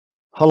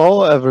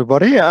Hello,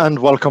 everybody, and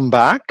welcome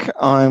back.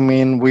 I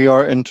mean, we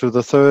are into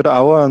the third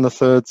hour and the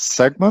third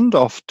segment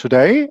of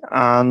today,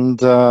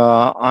 and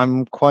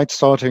I'm quite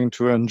starting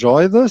to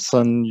enjoy this.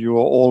 And you are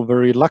all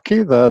very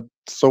lucky that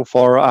so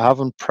far I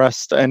haven't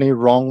pressed any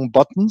wrong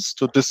buttons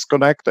to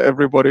disconnect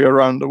everybody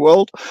around the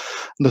world.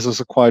 This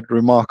is a quite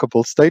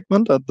remarkable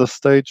statement at this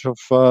stage of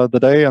the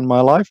day in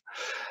my life.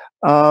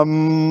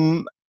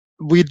 Um,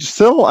 we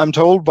still, I'm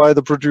told by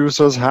the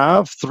producers,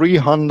 have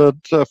 300,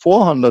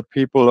 400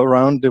 people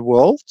around the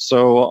world.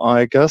 So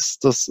I guess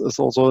this is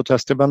also a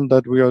testament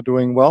that we are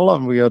doing well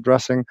and we are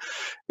addressing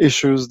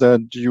issues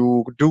that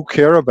you do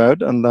care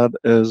about, and that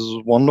is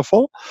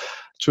wonderful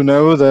to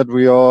know that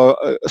we are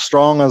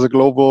strong as a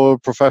global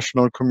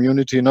professional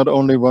community, not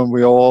only when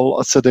we all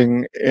are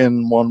sitting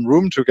in one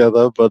room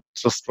together, but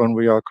just when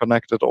we are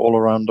connected all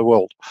around the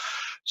world.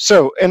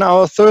 So in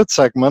our third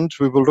segment,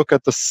 we will look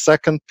at the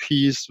second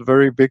piece,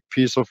 very big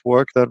piece of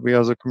work that we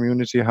as a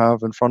community have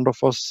in front of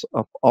us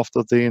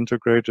after the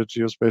integrated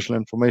geospatial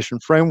information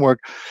framework.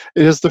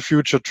 It is the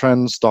future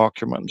trends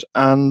document.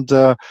 And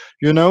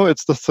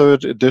it's the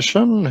third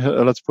edition.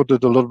 Let's put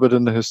it a little bit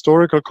in the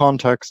historical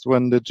context.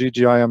 When the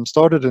GGIM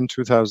started in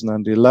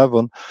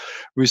 2011,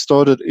 we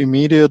started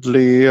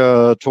immediately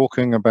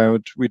talking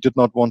about we did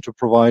not want to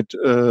provide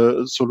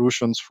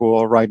solutions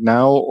for right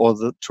now or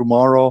the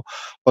tomorrow,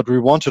 but we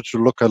wanted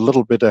to look a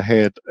little bit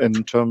ahead in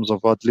terms of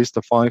at least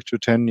a 5 to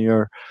 10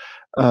 year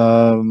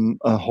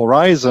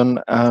horizon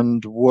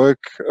and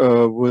work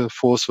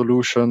for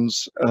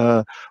solutions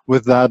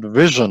with that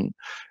vision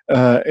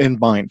in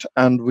mind.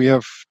 And we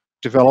have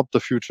developed the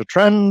future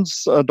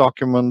trends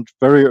document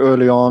very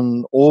early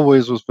on,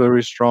 always with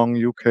very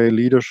strong UK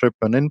leadership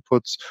and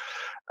inputs.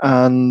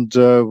 And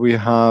we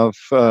have,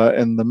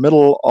 in the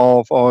middle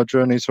of our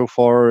journey so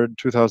far, in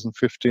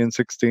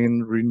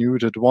 2015-16,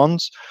 renewed it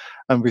once.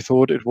 And we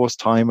thought it was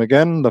time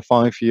again. The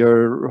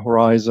 5-year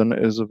horizon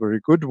is a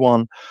very good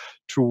one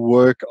to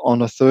work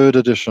on a third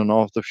edition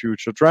of the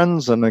future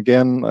trends. And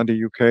again,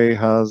 the UK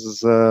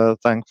has,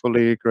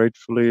 thankfully,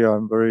 gratefully,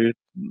 I'm very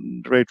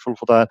grateful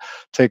for that,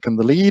 taken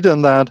the lead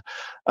in that.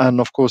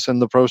 And of course, in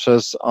the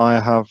process, I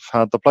have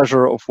had the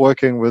pleasure of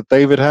working with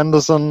David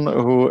Henderson,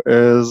 who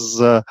is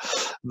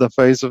the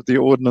face of the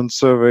Ordnance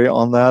Survey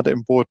on that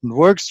important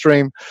work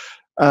stream.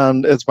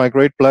 And it's my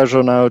great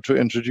pleasure now to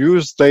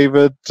introduce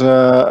David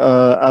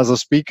as a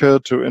speaker,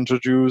 to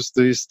introduce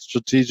the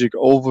strategic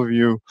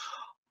overview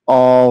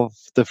of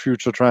the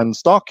future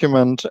trends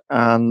document.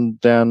 And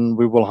then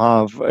we will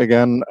have,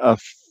 again, a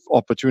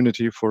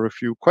opportunity for a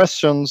few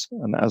questions.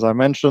 And as I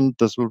mentioned,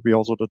 this will be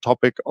also the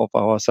topic of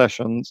our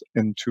sessions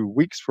in 2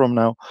 weeks from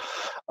now.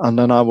 And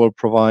then I will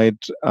provide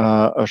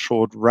a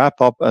short wrap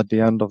up at the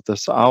end of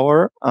this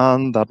hour.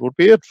 And that would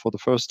be it for the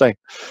first day.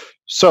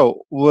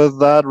 So with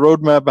that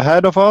roadmap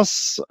ahead of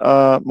us,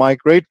 my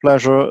great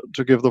pleasure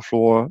to give the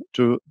floor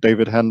to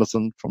David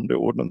Henderson from the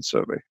Ordnance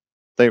Survey.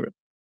 David.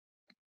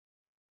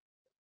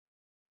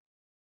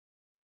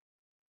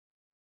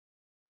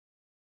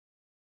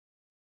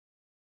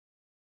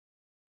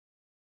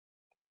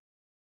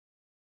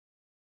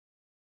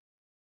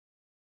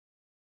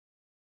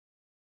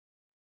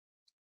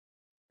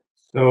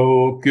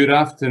 So good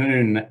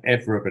afternoon,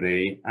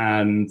 everybody,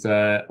 and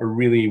a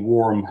really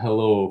warm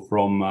hello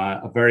from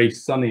a very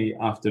sunny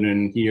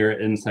afternoon here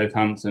in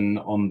Southampton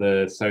on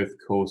the south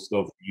coast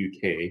of the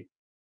UK.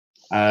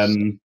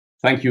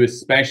 Thank you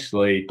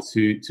especially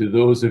to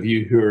those of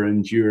you who are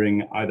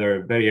enduring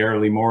either very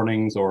early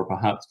mornings or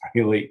perhaps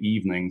very late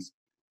evenings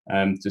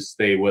to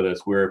stay with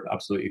us. We're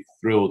absolutely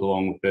thrilled,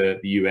 along with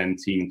the UN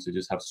team, to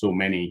just have so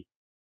many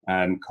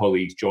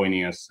colleagues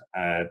joining us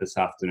this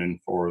afternoon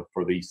for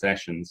these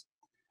sessions.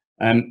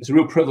 It's a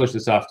real privilege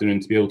this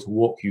afternoon to be able to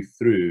walk you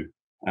through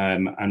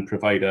and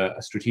provide a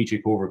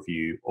strategic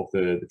overview of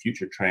the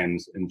future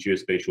trends in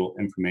geospatial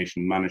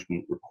information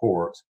management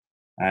report,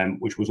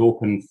 which was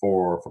open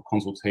for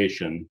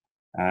consultation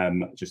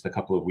just a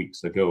couple of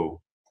weeks ago.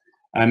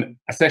 A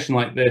session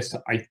like this,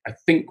 I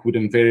think, would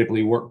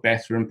invariably work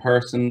better in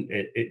person.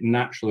 It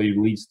naturally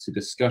leads to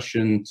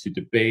discussion, to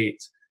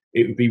debate.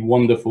 It would be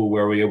wonderful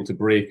were we able to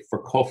break for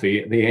coffee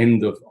at the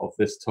end of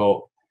this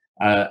talk.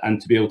 And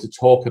to be able to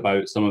talk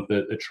about some of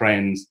the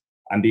trends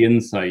and the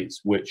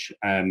insights which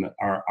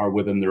are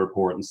within the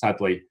report. And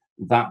sadly,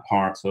 that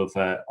part of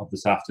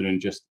this afternoon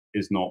just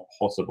is not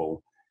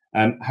possible.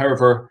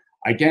 However,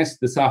 I guess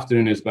this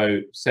afternoon is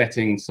about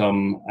setting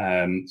some,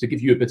 to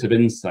give you a bit of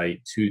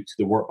insight to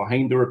the work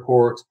behind the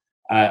report,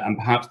 and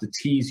perhaps to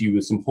tease you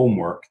with some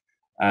homework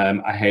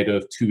ahead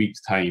of 2 weeks'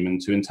 time, and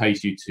to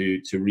entice you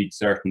to read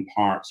certain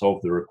parts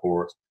of the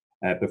report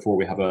before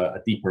we have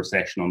a deeper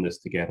session on this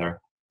together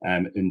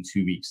in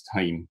 2 weeks'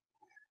 time.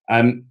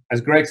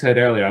 As Greg said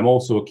earlier, I'm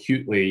also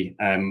acutely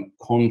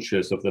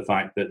conscious of the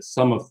fact that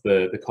some of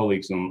the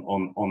colleagues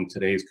on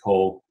today's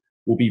call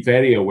will be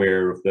very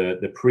aware of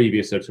the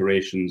previous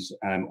iterations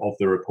of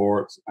the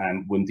report,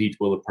 and indeed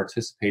will have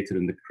participated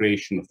in the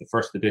creation of the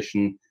first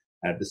edition,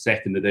 the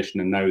second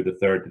edition, and now the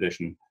third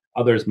edition.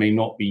 Others may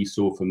not be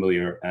so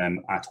familiar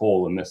at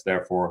all, and this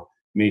therefore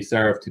may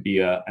serve to be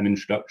an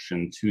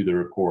introduction to the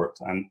report,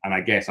 and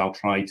I guess I'll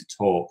try to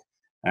talk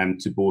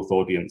to both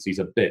audiences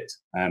a bit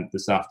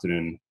this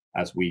afternoon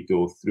as we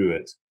go through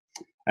it.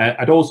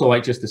 I'd also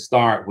like just to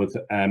start with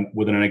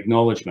an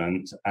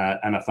acknowledgement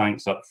and a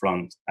thanks up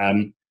front.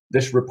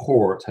 This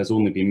report has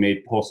only been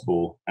made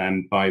possible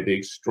by the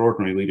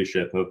extraordinary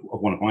leadership of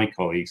one of my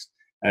colleagues,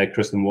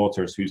 Kristen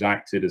Waters, who's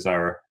acted as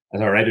our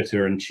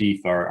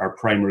editor-in-chief, our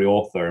primary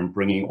author, in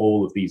bringing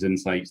all of these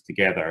insights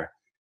together.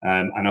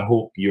 And I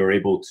hope you're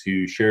able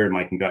to share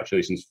my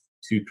congratulations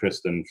to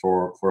Kristen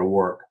for a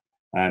work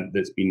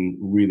that's been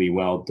really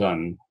well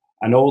done.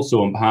 And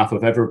also on behalf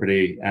of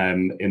everybody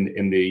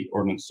in the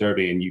Ordnance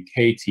Survey and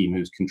UK team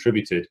who's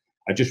contributed,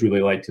 I'd just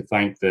really like to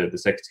thank the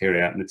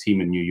Secretariat and the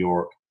team in New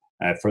York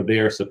for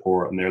their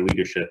support and their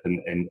leadership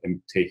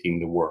in taking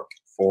the work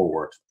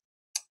forward.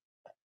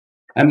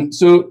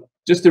 So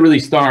just to really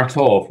start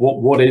off,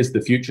 what is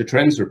the Future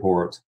Trends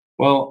Report?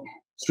 Well,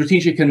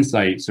 strategic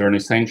insights are an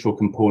essential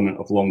component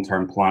of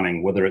long-term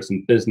planning, whether it's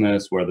in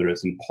business, whether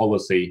it's in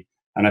policy.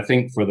 And I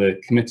think for the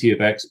committee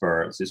of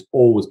experts, it's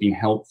always been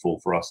helpful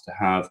for us to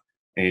have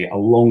a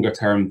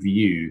longer-term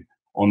view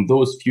on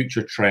those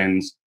future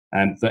trends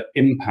that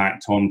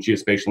impact on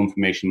geospatial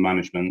information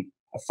management.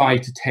 A 5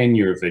 to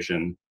 10-year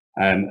vision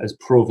has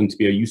proven to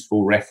be a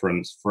useful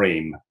reference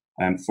frame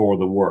for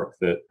the work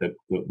that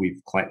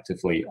we've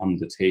collectively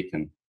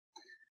undertaken.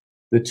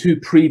 The two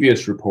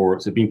previous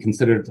reports have been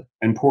considered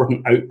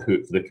important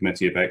output for the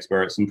committee of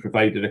experts and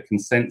provided a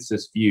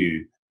consensus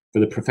view for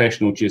the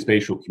professional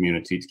geospatial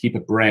community to keep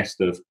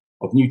abreast of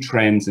new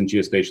trends in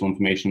geospatial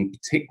information,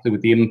 particularly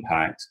with the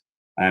impact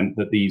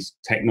that these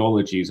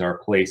technologies are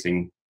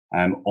placing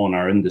on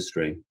our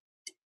industry.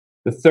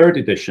 The third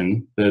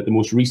edition, the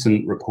most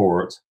recent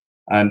report,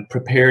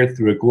 prepared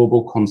through a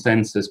global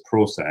consensus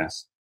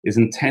process, is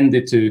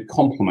intended to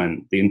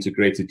complement the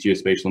integrated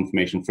geospatial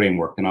information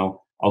framework, and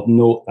I'll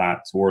note that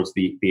towards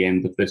the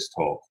end of this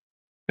talk,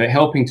 by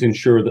helping to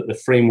ensure that the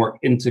framework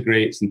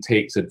integrates and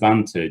takes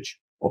advantage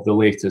of the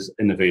latest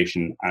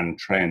innovation and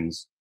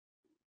trends.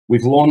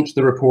 We've launched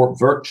the report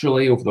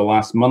virtually over the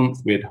last month.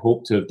 We had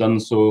hoped to have done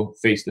so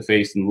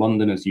face-to-face in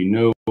London, as you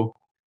know,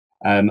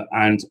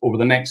 and over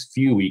the next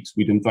few weeks,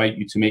 we'd invite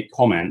you to make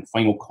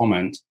final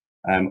comment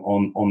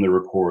on the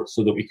report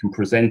so that we can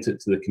present it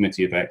to the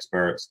committee of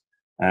experts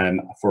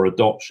for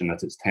adoption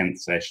at its 10th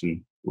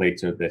session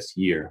later this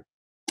year.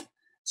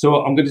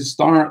 So I'm going to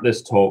start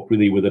this talk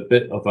really with a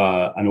bit of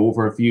an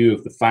overview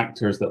of the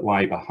factors that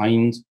lie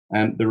behind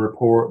the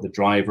report, the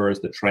drivers,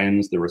 the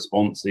trends, the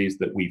responses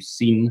that we've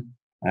seen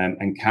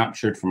and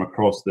captured from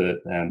across the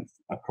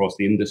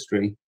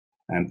industry,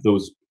 and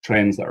those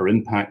trends that are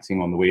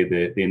impacting on the way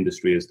the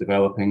industry is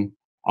developing.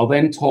 I'll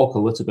then talk a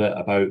little bit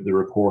about the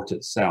report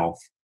itself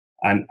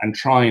and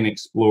try and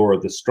explore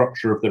the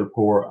structure of the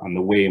report and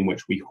the way in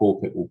which we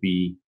hope it will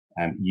be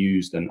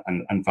used and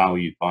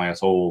valued by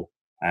us all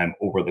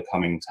over the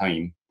coming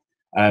time,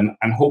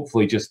 and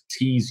hopefully just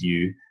tease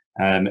you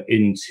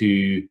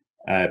into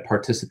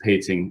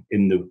participating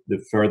in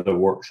the further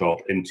workshop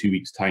in 2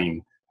 weeks'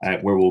 time,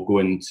 where we'll go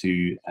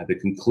into the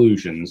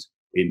conclusions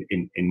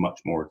in much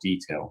more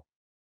detail.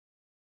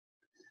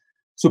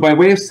 So by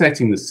way of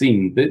setting the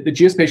scene, the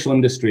geospatial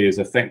industry is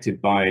affected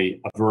by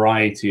a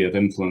variety of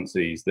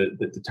influences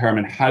that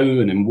determine how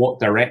and in what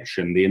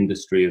direction the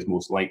industry is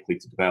most likely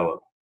to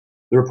develop.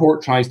 The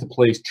report tries to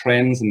place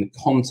trends in the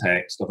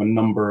context of a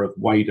number of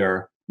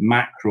wider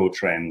macro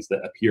trends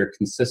that appear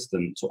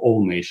consistent to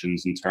all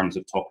nations in terms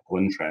of topical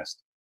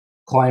interest.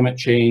 Climate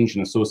change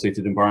and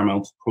associated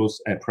environmental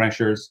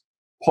pressures,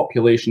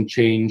 population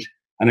change,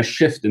 and a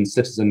shift in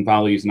citizen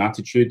values and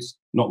attitudes,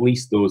 not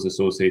least those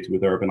associated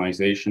with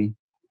urbanization.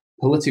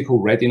 Political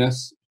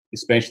readiness,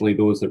 especially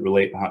those that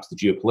relate perhaps to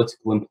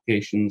geopolitical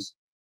implications.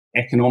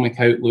 Economic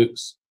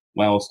outlooks,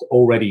 whilst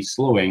already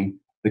slowing,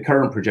 the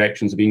current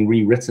projections are being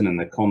rewritten in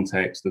the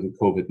context of the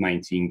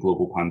COVID-19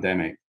 global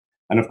pandemic.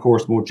 And of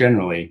course, more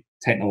generally,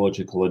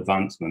 technological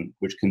advancement,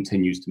 which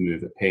continues to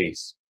move at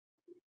pace.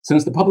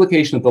 Since the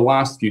publication of the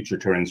last Future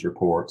Trends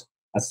report,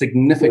 a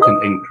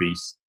significant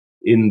increase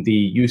in the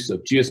use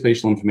of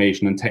geospatial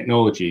information and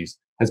technologies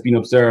has been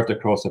observed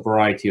across a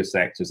variety of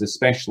sectors,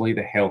 especially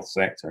the health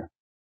sector.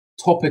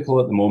 Topical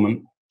at the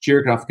moment,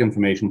 geographic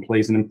information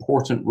plays an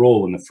important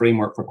role in the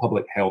Framework for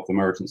Public Health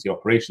Emergency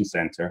Operations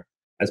Centre,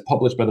 as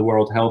published by the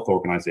World Health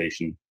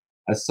Organization.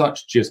 As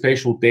such,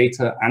 geospatial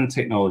data and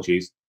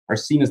technologies are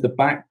seen as the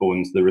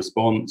backbones of the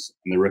response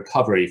and the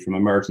recovery from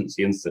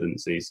emergency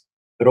incidences,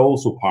 but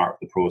also part of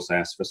the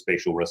process for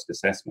spatial risk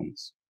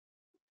assessments.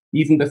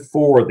 Even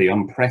before the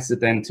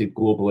unprecedented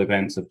global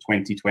events of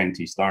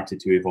 2020 started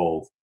to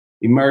evolve,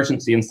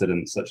 emergency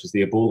incidents such as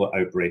the Ebola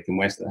outbreak in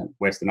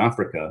Western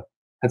Africa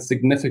had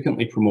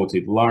significantly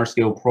promoted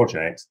large-scale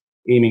projects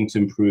aiming to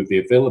improve the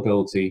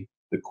availability,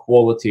 the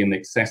quality and the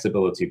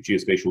accessibility of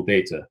geospatial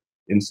data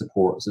in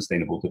support of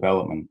sustainable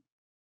development.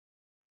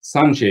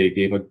 Sanjay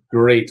gave a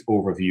great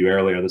overview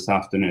earlier this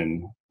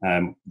afternoon,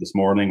 this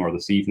morning or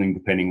this evening,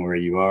 depending where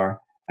you are,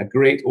 a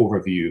great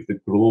overview of the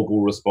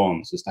global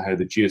response as to how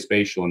the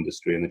geospatial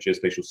industry and the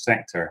geospatial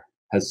sector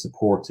has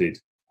supported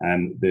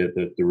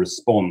the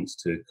response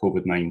to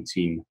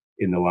COVID-19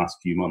 in the last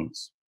few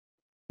months.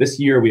 This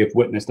year, we have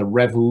witnessed a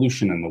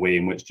revolution in the way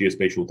in which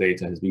geospatial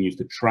data has been used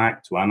to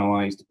track, to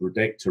analyze, to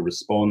predict, to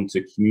respond,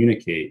 to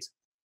communicate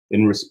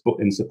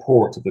in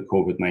support of the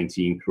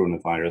COVID-19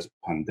 coronavirus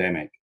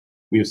pandemic.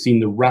 We have seen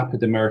the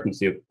rapid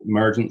emergence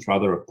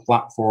of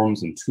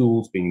platforms and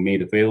tools being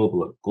made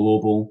available at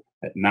global,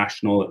 at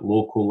national, at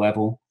local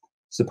level,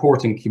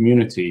 supporting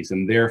communities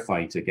in their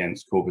fight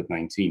against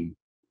COVID-19.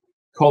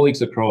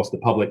 Colleagues across the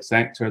public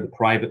sector, the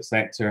private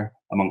sector,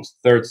 amongst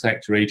third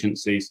sector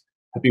agencies,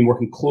 have been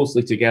working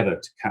closely together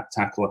to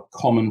tackle a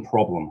common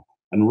problem.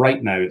 And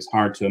right now, it's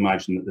hard to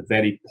imagine that the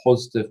very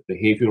positive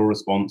behavioural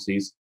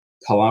responses,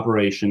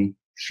 collaboration,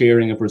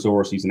 sharing of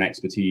resources and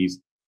expertise,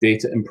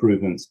 data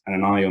improvements, and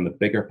an eye on the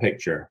bigger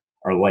picture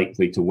are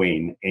likely to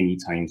wane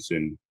anytime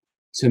soon.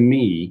 To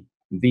me,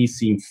 these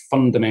seem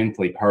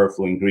fundamentally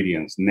powerful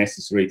ingredients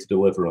necessary to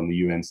deliver on the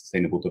UN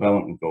Sustainable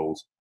Development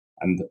Goals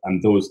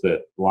and those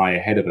that lie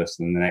ahead of us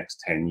in the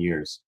next 10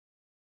 years.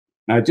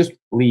 Now, I'll just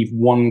leave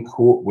one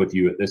quote with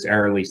you at this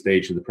early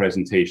stage of the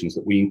presentations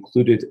that we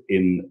included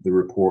in the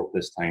report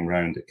this time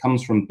round. It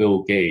comes from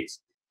Bill Gates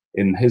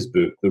in his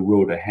book, The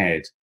Road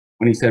Ahead,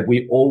 when he said,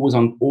 "We always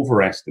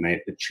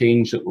overestimate the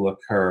change that will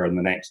occur in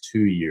the next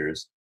 2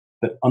 years,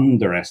 but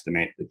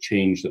underestimate the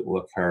change that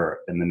will occur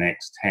in the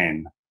next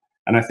 10.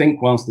 And I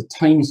think whilst the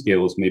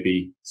timescales may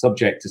be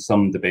subject to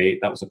some debate,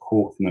 that was a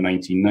quote from the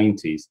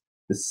 1990s,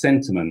 the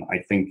sentiment, I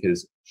think,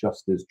 is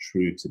just as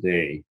true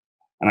today.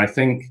 And I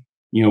think,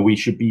 you know, we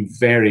should be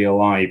very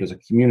alive as a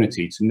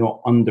community to not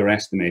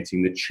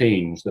underestimating the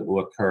change that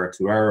will occur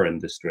to our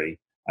industry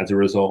as a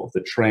result of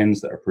the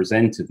trends that are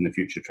presented in the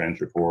Future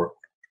Trends report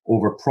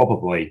over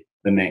probably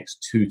the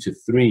next 2 to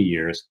 3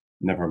 years,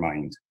 never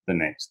mind the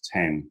next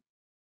 10.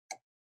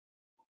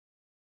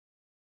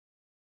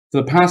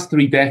 For the past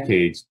 3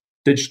 decades,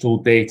 digital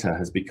data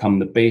has become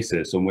the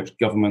basis on which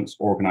governments,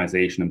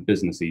 organisations and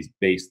businesses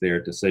base their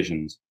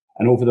decisions.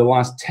 And over the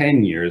last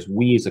 10 years,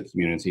 we as a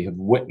community have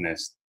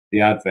witnessed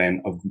the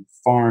advent of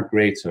far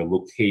greater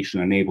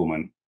location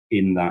enablement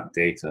in that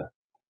data.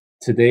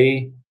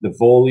 Today, the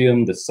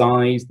volume, the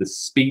size, the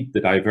speed,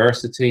 the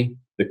diversity,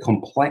 the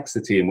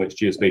complexity in which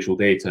geospatial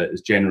data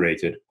is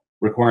generated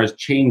requires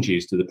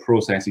changes to the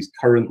processes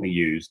currently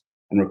used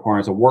and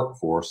requires a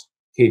workforce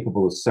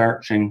capable of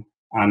searching,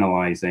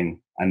 analysing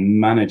and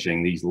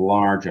managing these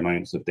large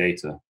amounts of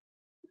data.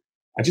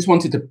 I just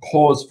wanted to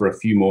pause for a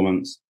few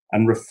moments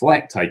and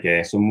reflect, I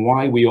guess, on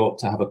why we ought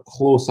to have a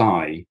close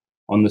eye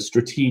on the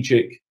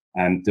strategic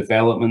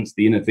developments,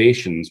 the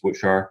innovations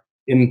which are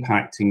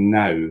impacting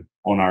now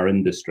on our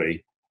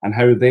industry and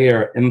how they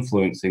are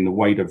influencing the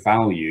wider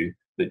value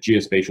that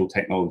geospatial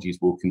technologies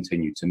will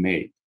continue to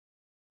make.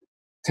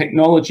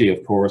 Technology,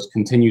 of course,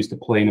 continues to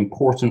play an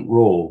important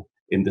role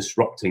in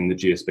disrupting the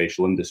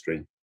geospatial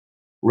industry,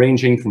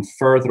 ranging from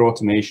further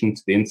automation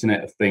to the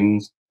Internet of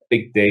Things,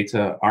 big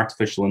data,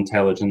 artificial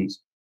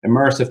intelligence,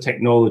 immersive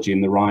technology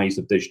and the rise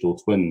of digital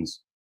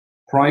twins.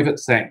 Private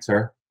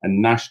sector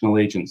and national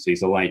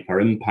agencies alike are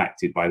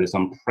impacted by this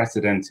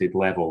unprecedented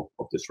level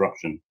of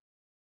disruption.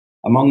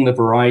 Among the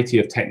variety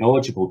of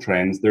technological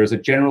trends, there is a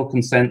general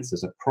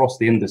consensus across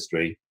the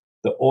industry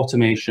that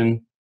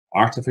automation,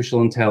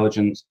 artificial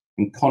intelligence,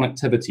 and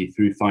connectivity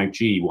through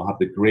 5G will have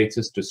the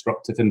greatest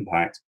disruptive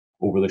impact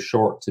over the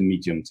short to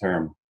medium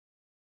term.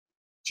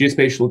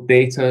 Geospatial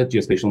data,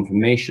 geospatial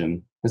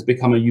information has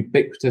become a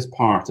ubiquitous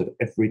part of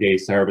everyday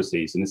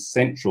services and is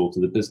central to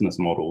the business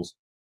models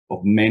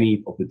of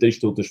many of the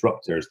digital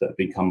disruptors that have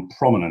become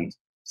prominent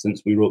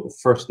since we wrote the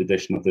first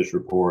edition of this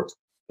report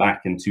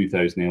back in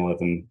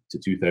 2011 to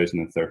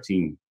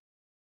 2013.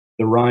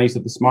 The rise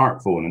of the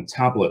smartphone and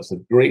tablets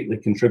have greatly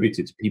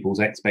contributed to people's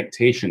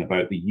expectation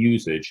about the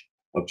usage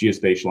of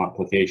geospatial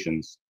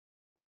applications.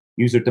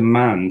 User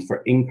demand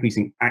for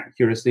increasing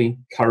accuracy,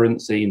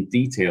 currency, and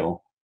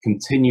detail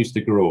continues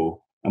to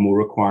grow and will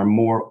require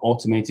more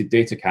automated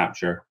data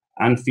capture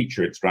and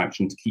feature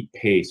extraction to keep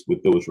pace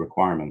with those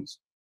requirements.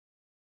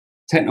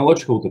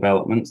 Technological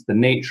developments, the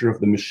nature of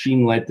the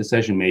machine-led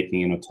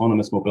decision-making in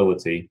autonomous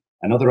mobility,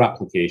 and other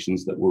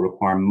applications that will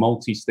require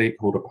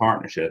multi-stakeholder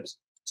partnerships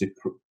to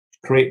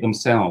create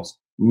themselves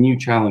new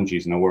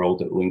challenges in a world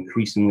that will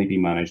increasingly be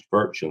managed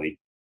virtually.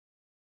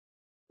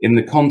 In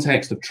the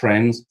context of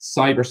trends,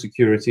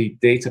 cybersecurity,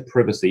 data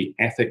privacy,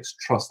 ethics,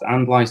 trust,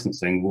 and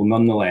licensing will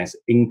nonetheless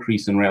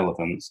increase in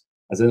relevance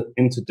as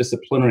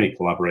interdisciplinary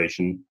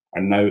collaboration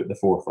are now at the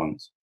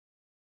forefront.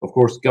 Of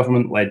course,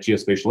 government-led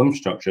geospatial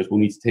infrastructures will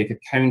need to take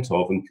account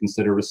of and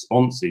consider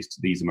responses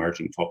to these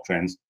emerging top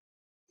trends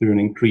through an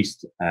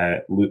increased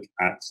look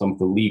at some of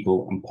the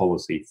legal and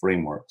policy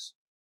frameworks.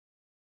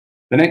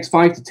 The next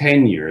 5 to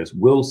 10 years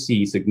will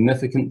see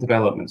significant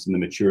developments in the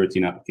maturity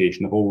and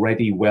application of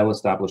already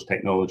well-established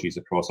technologies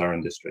across our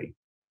industry.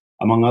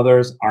 Among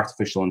others,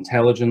 artificial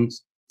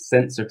intelligence,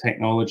 sensor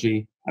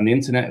technology, and the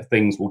Internet of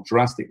Things will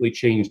drastically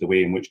change the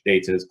way in which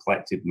data is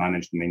collected,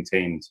 managed, and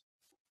maintained.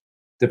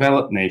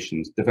 developed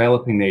nations,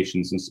 developing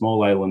nations, and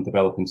small island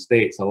developing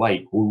states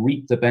alike will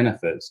reap the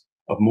benefits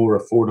of more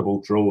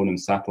affordable drone and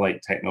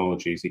satellite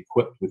technologies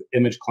equipped with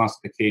image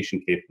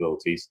classification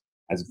capabilities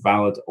as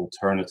valid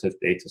alternative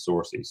data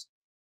sources.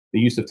 The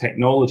use of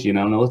technology and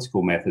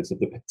analytical methods have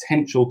the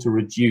potential to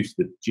reduce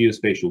the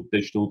geospatial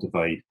digital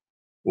divide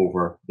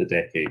over the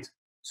decade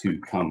to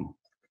come.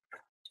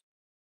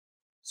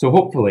 So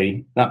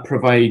hopefully that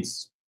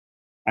provides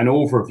an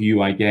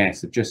overview, I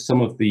guess, of just some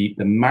of the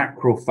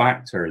macro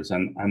factors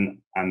and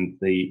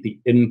the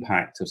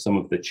impact of some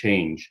of the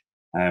change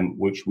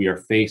which we are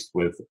faced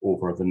with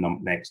over the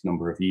next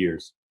number of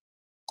years.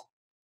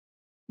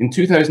 In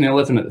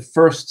 2011, at the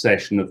first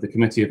session of the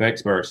Committee of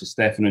Experts, as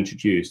Stefan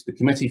introduced, the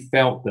committee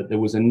felt that there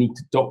was a need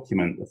to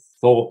document the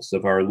thoughts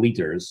of our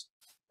leaders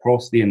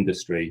across the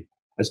industry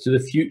as to the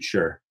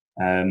future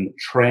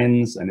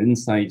trends and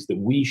insights that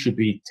we should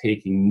be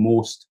taking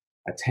most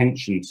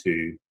attention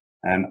to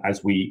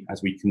as we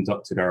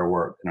conducted our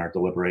work and our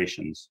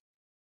deliberations.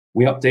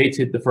 We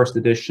updated the first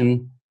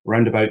edition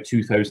around about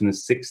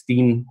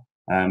 2016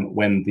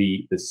 when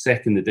the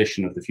second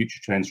edition of the Future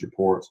Trends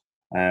Report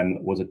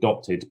was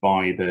adopted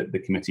by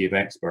the Committee of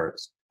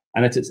Experts.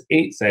 And at its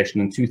 8th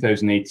session in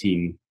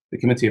 2018, the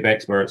Committee of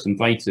Experts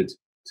invited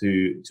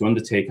to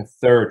undertake a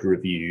third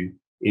review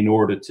in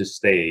order to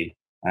stay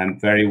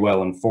very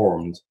well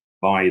informed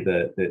by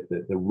the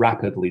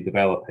rapidly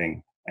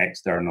developing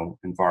external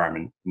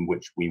environment in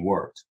which we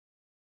worked.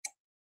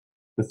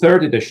 The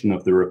third edition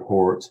of the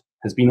report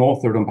has been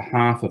authored on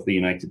behalf of the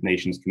United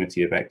Nations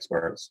Committee of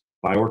Experts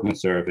by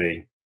Ordnance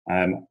Survey,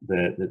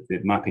 the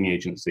mapping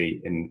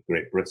agency in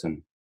Great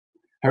Britain.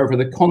 However,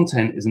 the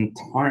content is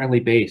entirely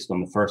based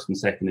on the first and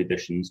second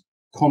editions,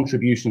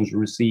 contributions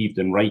received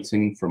in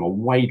writing from a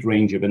wide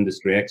range of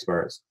industry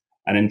experts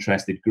and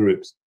interested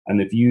groups, and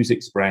the views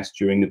expressed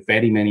during the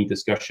very many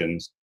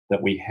discussions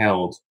that we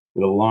held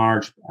with a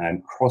large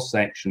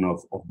cross-section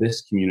of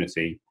this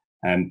community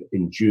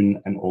in June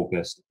and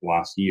August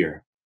last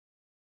year.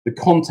 The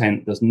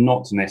content does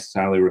not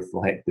necessarily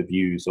reflect the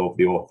views of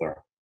the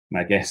author. And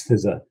I guess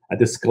there's a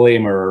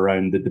disclaimer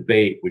around the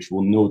debate, which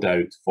will no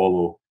doubt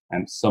follow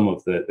some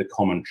of the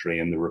commentary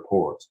in the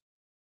report.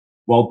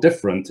 While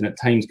different and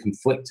at times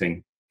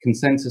conflicting,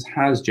 consensus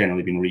has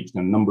generally been reached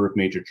on a number of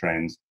major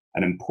trends,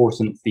 and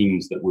important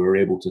themes that we were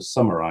able to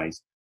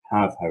summarize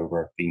have,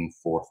 however, been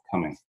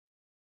forthcoming.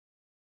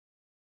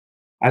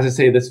 As I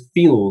say, this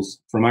feels,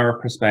 from our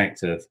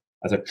perspective,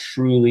 as a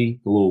truly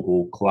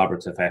global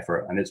collaborative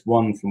effort, and it's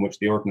one from which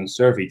the Ordnance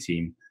Survey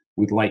team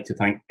would like to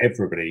thank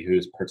everybody who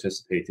has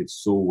participated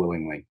so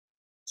willingly.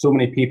 So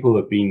many people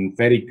have been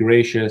very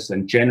gracious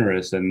and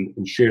generous in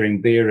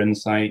sharing their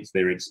insights,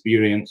 their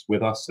experience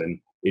with us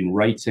in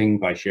writing,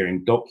 by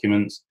sharing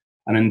documents,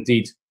 and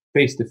indeed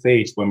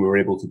face-to-face when we were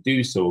able to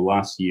do so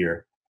last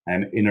year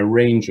in a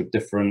range of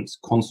different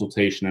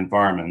consultation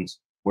environments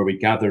where we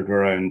gathered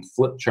around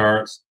flip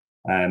charts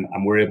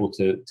and were able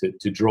to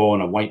draw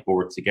on a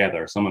whiteboard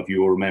together. Some of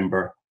you will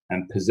remember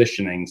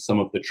positioning some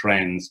of the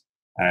trends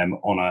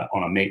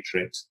on a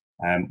matrix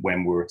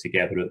when we were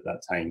together at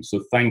that time.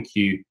 So thank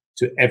you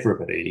to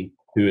everybody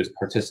who has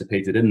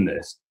participated in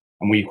this,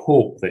 and we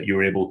hope that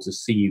you're able to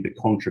see the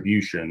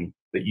contribution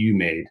that you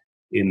made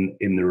in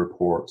the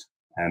report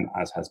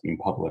as has been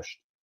published.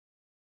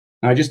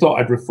 Now, I just thought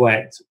I'd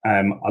reflect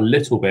a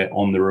little bit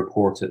on the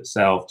report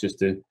itself, just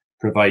to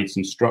provide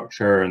some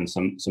structure and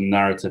some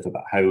narrative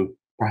about how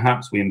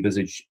perhaps we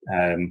envisage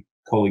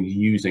colleagues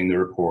using the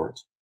report.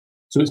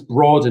 So it's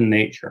broad in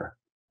nature,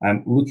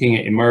 looking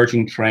at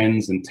emerging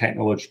trends in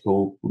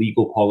technological,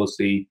 legal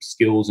policy,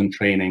 skills and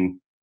training,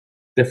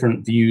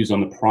 different views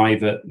on the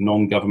private,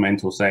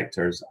 non-governmental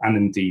sectors, and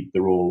indeed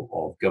the role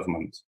of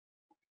government.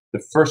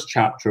 The first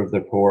chapter of the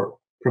report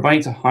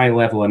provides a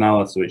high-level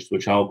analysis,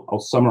 which I'll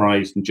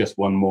summarize in just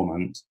one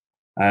moment,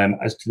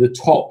 as to the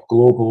top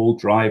global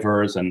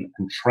drivers and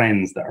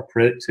trends that are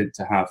predicted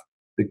to have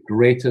the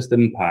greatest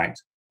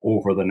impact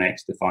over the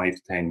next 5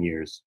 to 10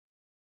 years.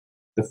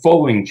 The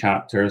following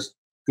chapters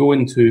go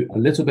into a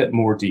little bit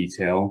more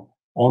detail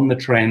on the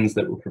trends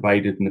that were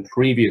provided in the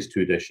previous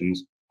 2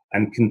 editions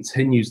and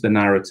continues the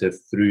narrative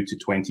through to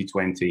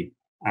 2020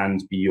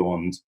 and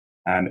beyond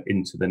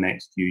into the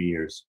next few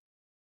years.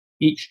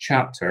 Each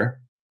chapter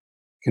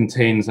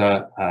contains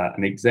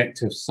an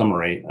executive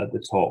summary at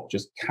the top,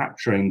 just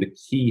capturing the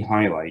key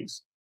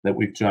highlights that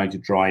we've tried to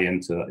draw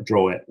into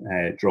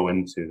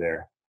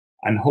there.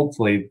 And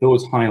hopefully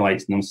those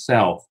highlights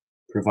themselves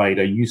provide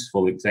a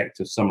useful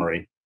executive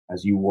summary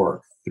as you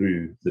work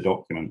through the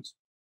document.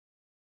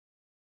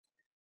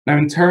 Now,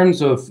 in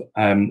terms of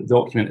the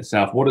document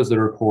itself, what does the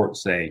report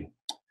say?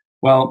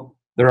 Well,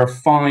 there are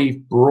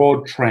 5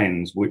 broad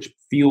trends which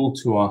feel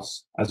to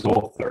us as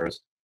authors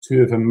to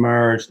have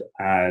emerged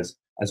as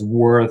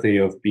worthy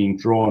of being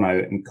drawn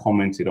out and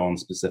commented on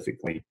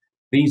specifically.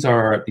 These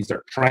are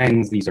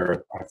trends, these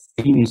are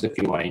themes, if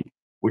you like,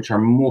 which are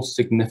most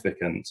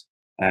significant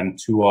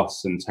to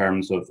us in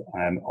terms of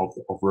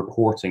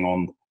reporting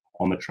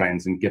on the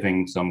trends and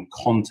giving some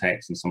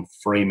context and some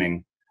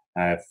framing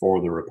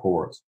for the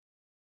report.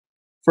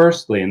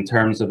 Firstly, in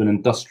terms of an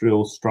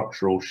industrial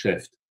structural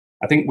shift,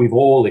 I think we've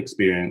all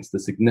experienced the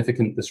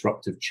significant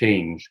disruptive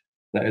change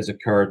that has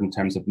occurred in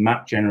terms of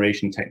map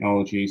generation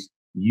technologies,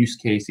 use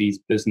cases,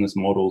 business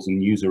models,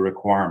 and user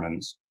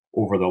requirements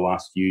over the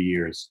last few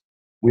years.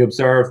 We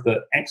observed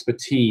that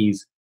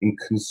expertise in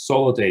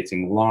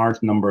consolidating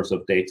large numbers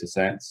of data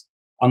sets,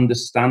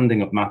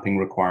 understanding of mapping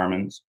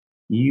requirements,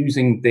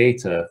 using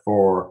data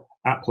for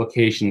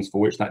applications for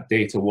which that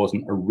data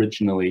wasn't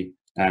originally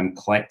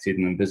collected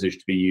and envisaged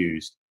to be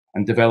used,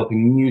 and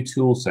developing new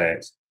tool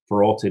sets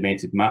for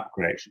automated map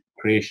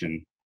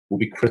creation will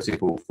be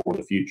critical for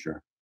the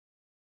future.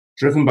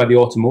 Driven by the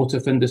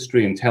automotive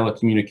industry and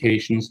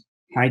telecommunications,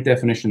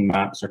 high-definition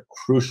maps are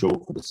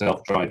crucial for the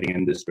self-driving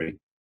industry.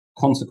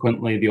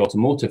 Consequently, the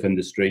automotive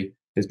industry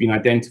has been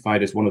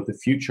identified as one of the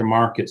future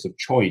markets of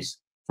choice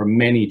for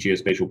many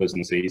geospatial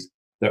businesses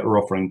that are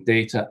offering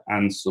data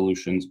and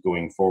solutions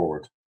going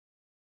forward.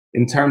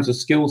 In terms of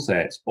skill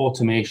sets,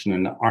 automation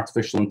and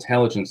artificial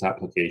intelligence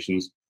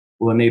applications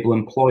will enable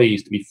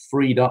employees to be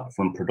freed up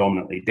from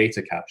predominantly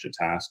data capture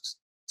tasks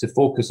to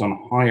focus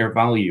on higher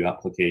value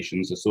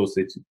applications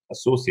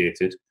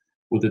associated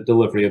with the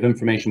delivery of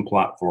information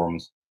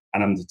platforms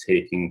and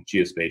undertaking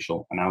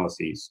geospatial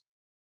analyses.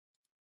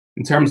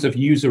 In terms of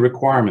user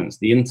requirements,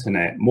 the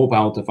internet,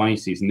 mobile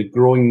devices, and the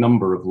growing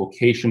number of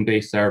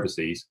location-based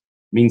services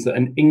means that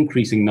an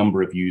increasing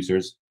number of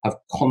users have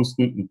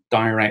constant and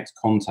direct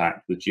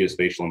contact with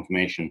geospatial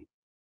information.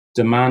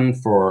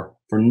 Demand for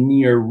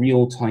near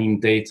real-time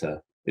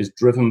data is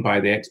driven by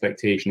the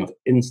expectation of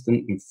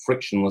instant and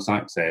frictionless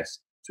access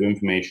to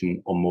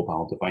information on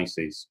mobile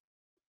devices.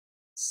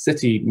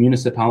 City,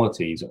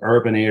 municipalities,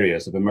 urban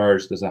areas have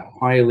emerged as a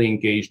highly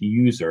engaged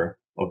user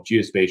of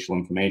geospatial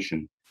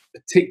information,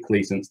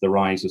 particularly since the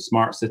rise of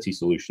smart city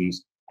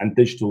solutions and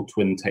digital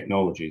twin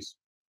technologies.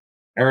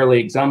 Early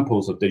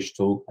examples of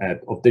digital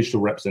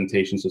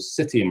representations of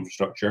city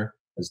infrastructure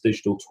as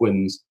digital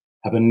twins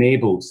have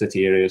enabled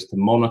city areas to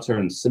monitor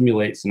and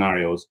simulate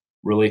scenarios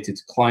related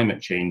to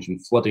climate change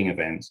and flooding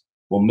events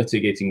while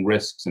mitigating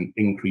risks and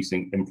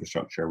increasing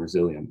infrastructure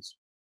resilience.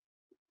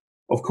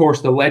 Of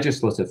course, the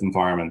legislative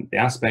environment, the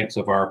aspects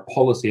of our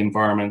policy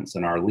environments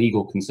and our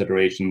legal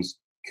considerations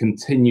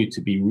continue to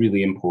be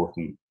really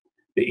important.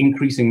 The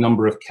increasing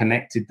number of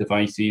connected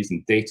devices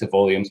and data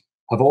volumes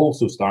have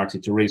also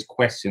started to raise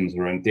questions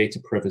around data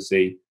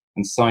privacy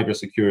and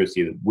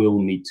cybersecurity that will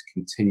need to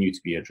continue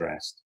to be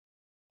addressed.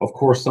 Of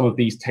course, some of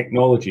these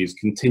technologies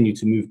continue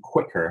to move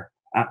quicker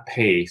at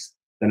pace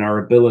than our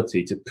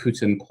ability to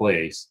put in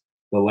place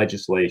the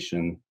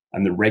legislation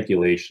and the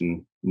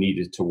regulation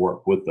needed to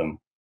work with them.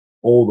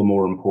 All the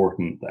more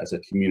important that as a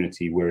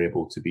community we're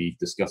able to be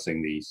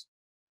discussing these.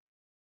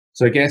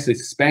 So I guess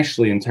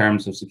especially in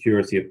terms of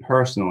security of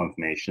personal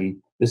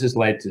information, this has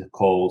led to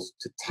calls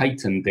to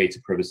tighten data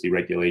privacy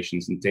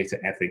regulations and data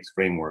ethics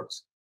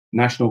frameworks.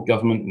 National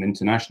government and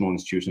international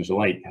institutions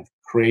alike have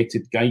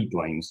created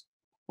guidelines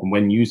on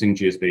when using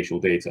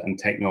geospatial data and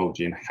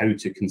technology and how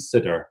to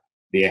consider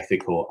the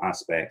ethical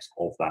aspects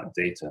of that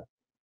data.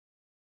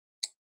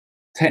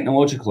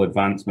 Technological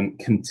advancement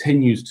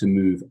continues to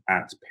move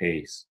at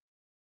pace.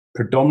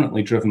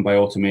 Predominantly driven by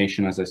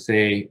automation, as I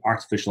say,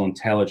 artificial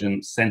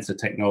intelligence, sensor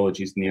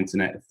technologies, and the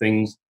Internet of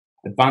Things,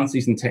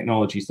 advances in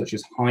technologies such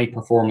as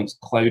high-performance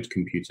cloud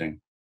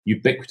computing,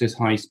 ubiquitous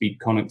high-speed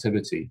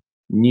connectivity,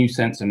 new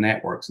sensor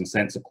networks and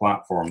sensor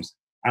platforms,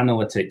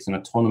 analytics, and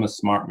autonomous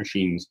smart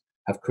machines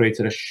have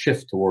created a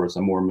shift towards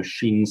a more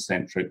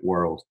machine-centric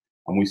world,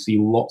 and we see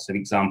lots of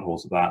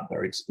examples of that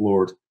are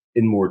explored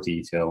in more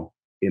detail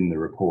in the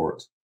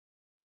report.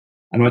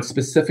 And I'd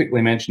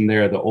specifically mention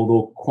there that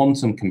although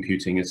quantum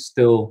computing is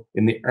still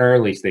in the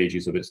early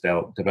stages of its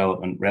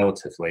development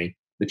relatively,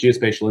 the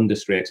geospatial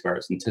industry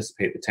experts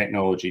anticipate the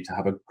technology to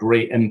have a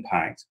great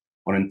impact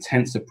on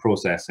intensive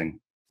processing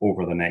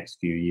over the next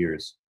few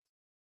years.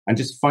 And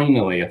just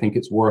finally, I think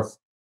it's worth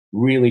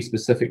really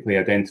specifically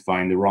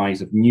identifying the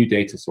rise of new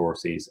data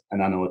sources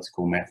and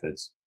analytical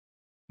methods.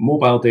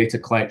 Mobile data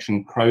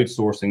collection,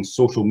 crowdsourcing,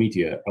 social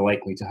media are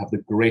likely to have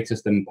the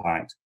greatest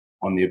impact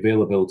on the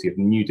availability of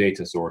new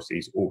data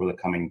sources over the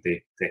coming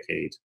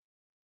decade.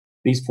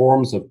 These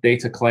forms of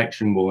data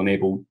collection will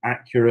enable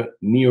accurate,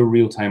 near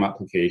real-time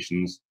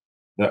applications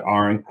that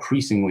are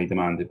increasingly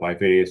demanded by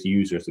various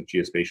users of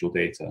geospatial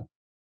data.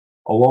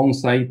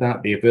 Alongside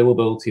that, the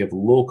availability of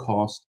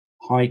low-cost,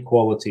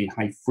 high-quality,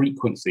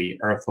 high-frequency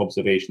Earth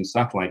observation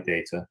satellite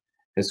data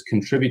has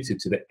contributed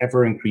to the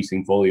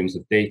ever-increasing volumes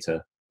of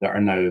data that are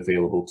now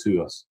available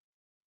to us.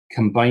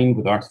 Combined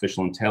with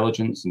artificial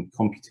intelligence and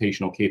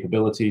computational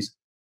capabilities,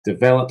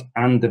 developed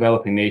and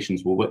developing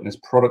nations will witness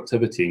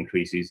productivity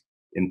increases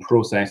in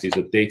processes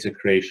of data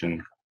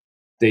creation,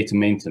 data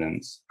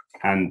maintenance,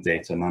 and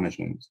data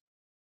management.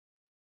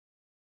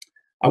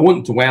 I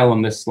won't dwell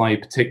on this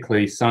slide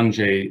particularly.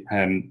 Sanjay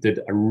did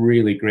a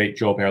really great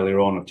job earlier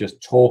on of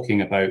just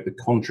talking about the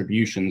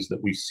contributions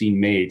that we've seen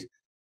made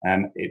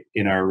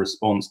in our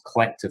response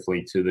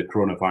collectively to the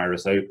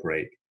coronavirus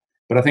outbreak.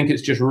 But I think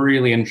it's just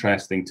really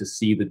interesting to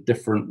see the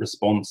different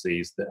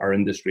responses that our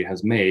industry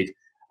has made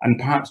and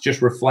perhaps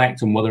just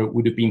reflect on whether it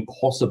would have been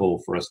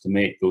possible for us to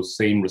make those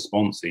same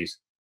responses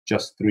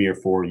just 3 or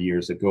 4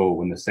 years ago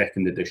when the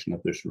second edition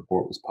of this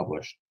report was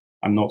published.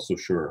 I'm not so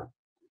sure.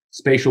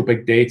 Spatial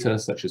big data,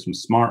 such as from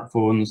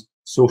smartphones,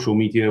 social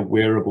media,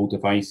 wearable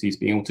devices,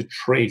 being able to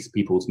trace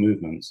people's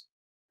movements,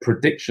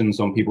 predictions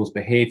on people's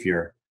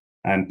behavior,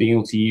 and being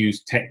able to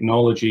use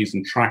technologies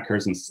and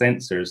trackers and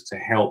sensors to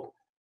help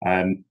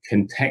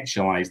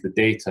contextualize the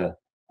data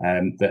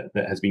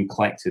that has been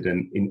collected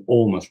in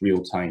almost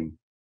real time.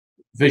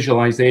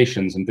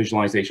 Visualizations and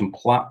visualization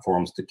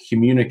platforms to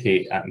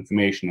communicate that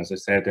information, as I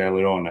said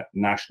earlier on, at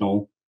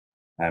national,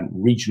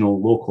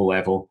 regional, local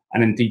level,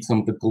 and indeed some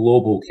of the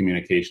global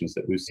communications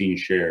that we've seen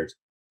shared.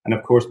 And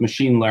of course,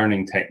 machine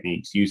learning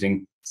techniques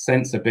using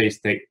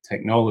sensor-based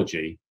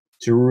technology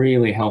to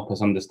really help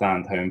us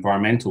understand how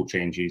environmental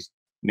changes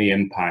may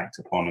impact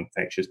upon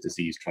infectious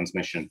disease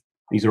transmission.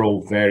 These are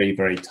all very,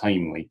 very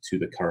timely to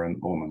the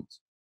current moment.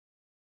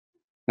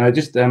 Now,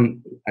 just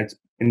in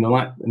the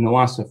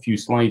last few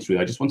slides,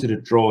 really, I just wanted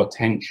to draw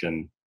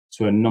attention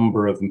to a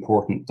number of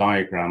important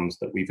diagrams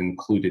that we've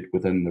included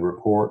within the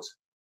report.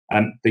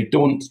 They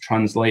don't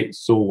translate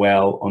so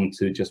well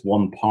onto just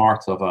one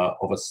part of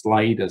a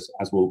slide, as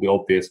will be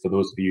obvious for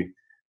those of you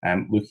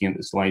looking at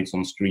the slides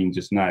on screen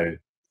just now.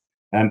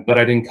 But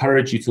I'd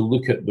encourage you to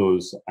look at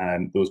those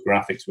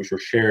graphics, which were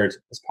shared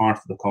as part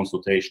of the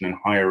consultation in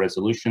higher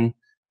resolution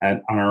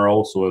and are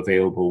also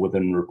available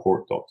within the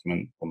report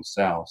document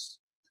themselves.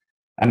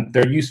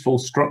 They're useful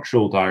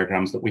structural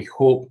diagrams that we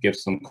hope give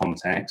some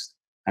context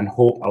and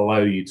hope allow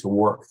you to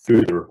work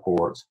through the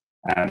report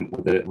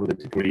with a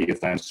degree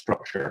of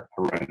structure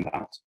around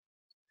that.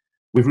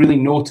 We've really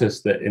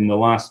noticed that in the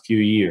last few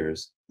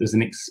years, there's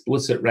an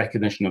explicit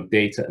recognition of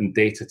data and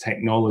data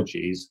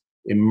technologies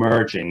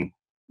emerging,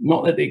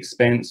 not at the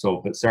expense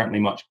of, but certainly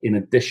much in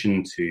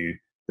addition to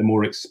the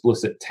more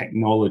explicit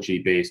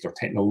technology-based or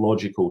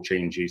technological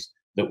changes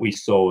that we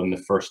saw in the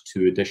first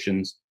two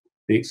editions.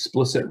 The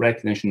explicit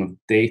recognition of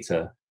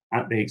data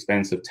at the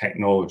expense of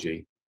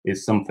technology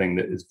is something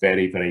that is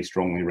very, very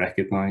strongly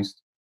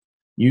recognized.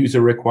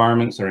 User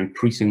requirements are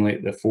increasingly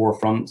at the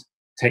forefront.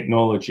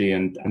 Technology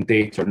and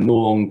data are no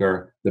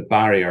longer the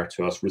barrier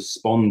to us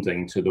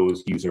responding to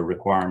those user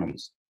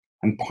requirements.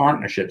 And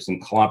partnerships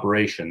and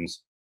collaborations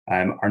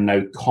are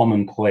now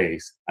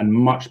commonplace and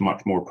much,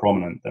 much more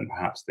prominent than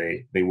perhaps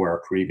they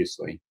were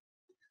previously.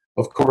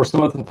 Of course,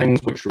 some of the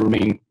things which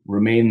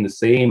remain the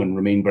same and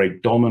remain very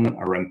dominant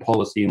around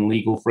policy and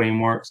legal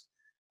frameworks,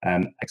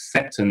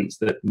 acceptance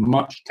that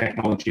much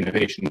technology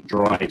innovation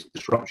drives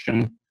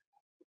disruption,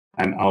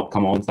 and I'll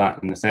come on to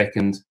that in a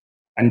second,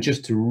 and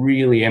just to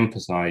really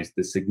emphasize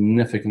the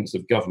significance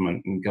of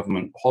government and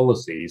government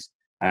policies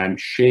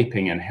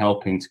shaping and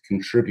helping to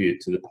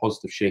contribute to the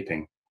positive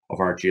shaping of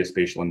our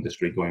geospatial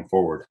industry going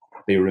forward.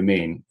 They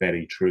remain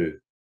very true.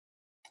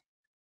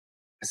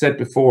 I said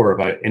before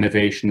about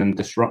innovation and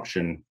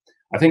disruption.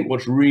 I think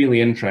what's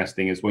really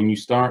interesting is when you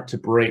start to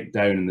break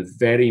down the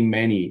very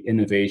many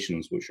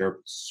innovations which are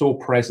so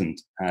present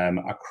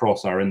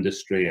across our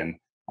industry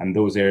and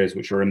those areas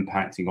which are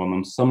impacting on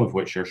them, some of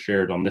which are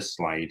shared on this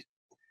slide.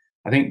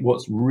 I think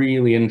what's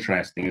really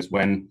interesting is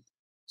when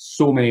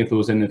so many of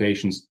those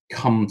innovations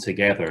come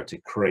together to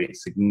create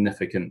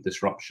significant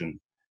disruption.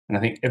 And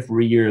I think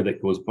every year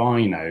that goes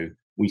by now,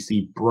 we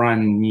see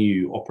brand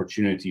new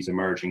opportunities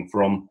emerging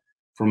from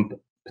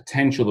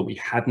potential that we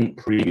hadn't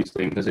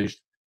previously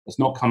envisaged. It's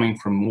not coming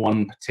from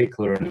one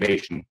particular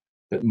innovation,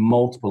 but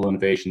multiple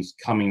innovations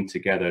coming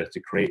together to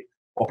create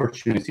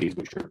opportunities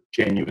which are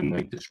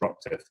genuinely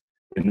disruptive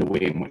in the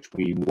way in which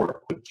we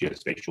work with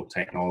geospatial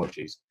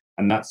technologies.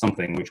 And that's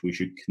something which we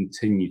should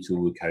continue to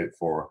look out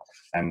for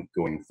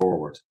going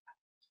forward.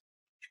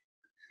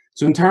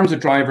 So in terms of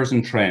drivers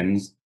and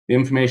trends, the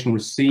information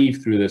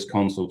received through this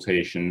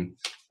consultation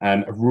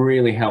have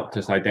really helped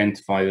us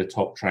identify the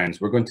top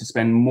trends. We're going to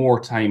spend more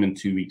time in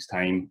 2 weeks'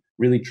 time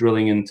really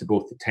drilling into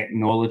both the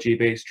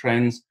technology-based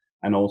trends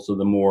and also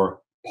the more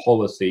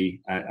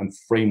policy and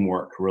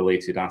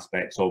framework-related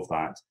aspects of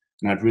that.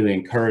 And I'd really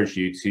encourage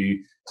you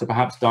to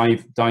perhaps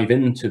dive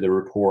into the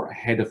report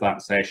ahead of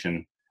that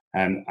session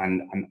and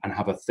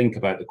have a think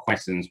about the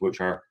questions which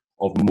are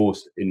of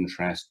most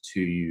interest to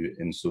you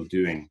in so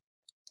doing.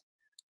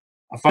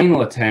 A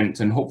final attempt,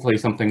 and hopefully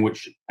something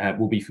which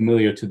will be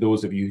familiar to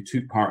those of you who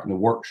took part in the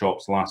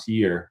workshops last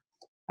year,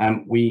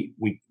 we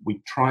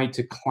tried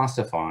to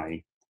classify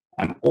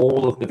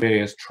all of the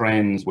various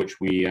trends which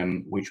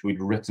we'd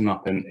written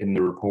up in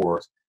the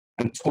report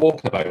and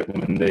talk about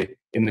them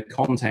in the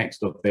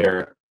context of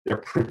their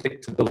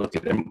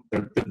predictability,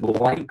 the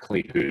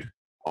likelihood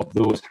of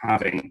those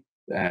having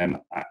an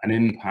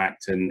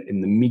impact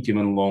in the medium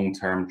and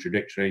long-term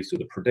trajectory, so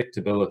the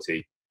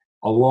predictability,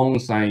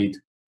 alongside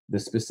the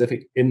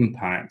specific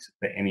impact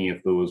that any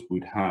of those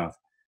would have.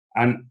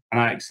 And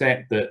I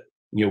accept that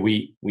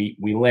we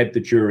led the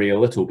jury a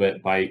little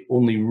bit by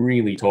only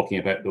really talking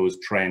about those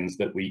trends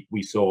that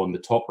we saw in the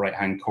top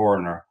right-hand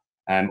corner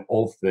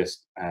of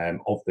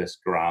this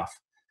graph.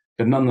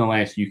 But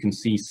nonetheless, you can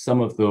see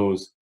some of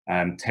those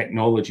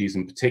technologies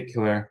in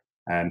particular,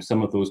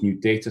 some of those new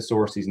data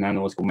sources and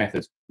analytical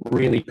methods,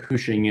 really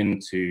pushing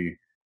into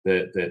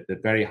the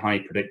very high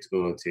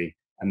predictability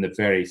and the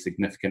very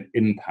significant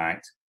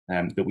impact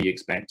that we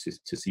expect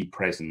to see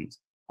present.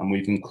 And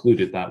we've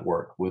included that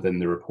work within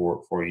the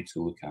report for you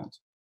to look at.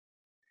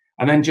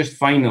 And then just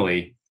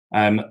finally,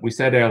 we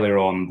said earlier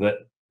on that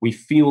we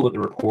feel that the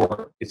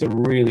report is a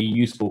really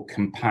useful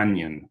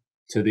companion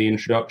to the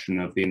introduction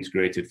of the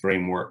integrated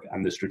framework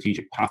and the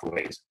strategic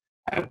pathways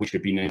which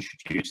have been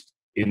introduced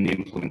in the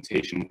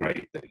implementation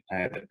guide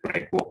that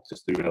Greg walked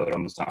us through earlier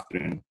on this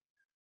afternoon.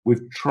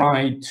 We've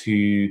tried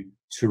to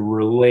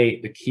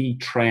relate the key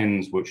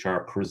trends which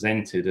are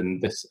presented in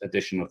this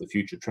edition of the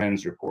Future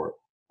Trends report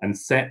and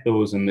set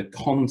those in the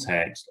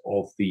context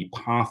of the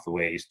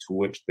pathways to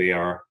which they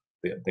are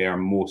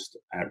most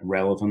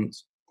relevant.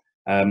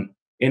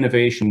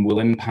 Innovation will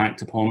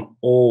impact upon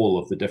all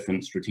of the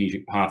different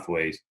strategic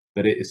pathways,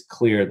 but it is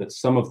clear that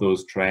some of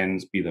those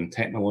trends, be them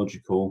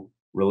technological,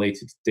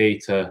 related to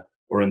data,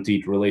 or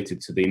indeed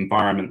related to the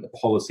environment, the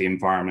policy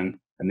environment,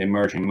 and the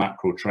emerging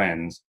macro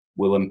trends,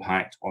 will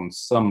impact on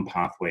some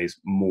pathways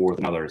more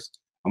than others.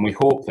 And we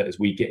hope that as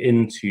we get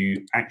into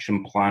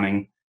action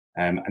planning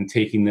and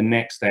taking the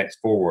next steps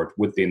forward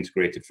with the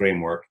integrated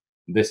framework,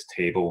 this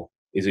table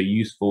is a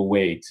useful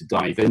way to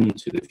dive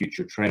into the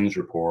Future Trends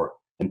report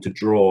and to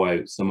draw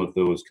out some of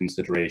those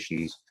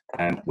considerations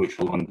which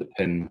will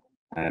underpin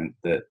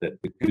the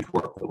good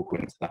work that will go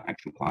into that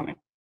action planning.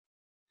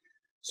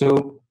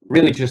 So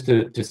really just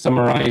to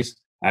summarize,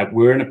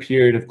 we're in a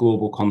period of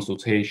global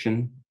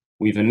consultation.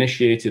 We've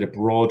initiated a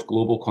broad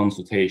global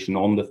consultation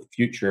on the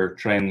Future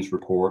Trends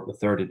report,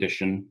 the 3rd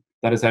edition.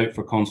 That is out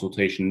for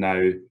consultation now,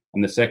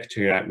 and the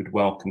Secretariat would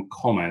welcome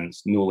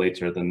comments no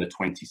later than the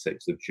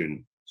 26th of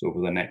June, so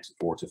over the next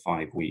 4 to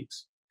 5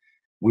 weeks.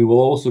 We will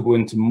also go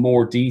into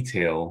more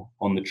detail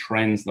on the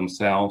trends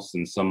themselves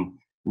and some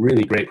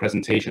really great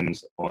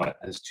presentations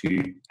as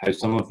to how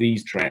some of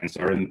these trends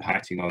are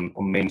impacting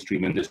on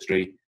mainstream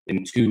industry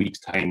in 2 weeks'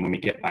 time when we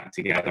get back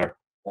together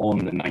on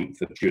the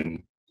 9th of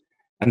June.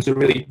 And so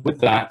really with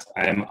that,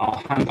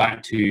 I'll hand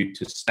back to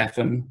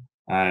Stefan,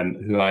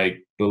 who I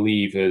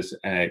believe is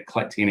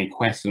collecting any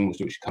questions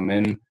which come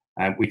in.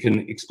 We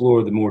can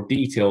explore the more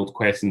detailed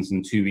questions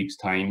in 2 weeks'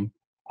 time.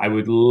 I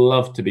would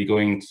love to be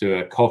going to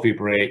a coffee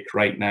break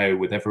right now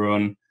with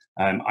everyone.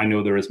 I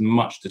know there is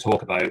much to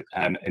talk about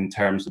in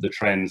terms of the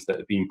trends that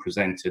have been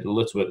presented a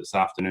little bit this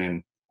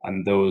afternoon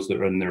and those that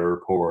are in their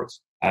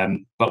reports.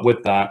 But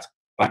with that,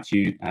 back to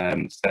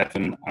you,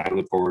 Stefan. I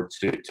look forward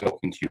to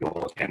talking to you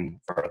all again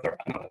further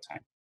another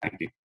time. Thank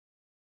you.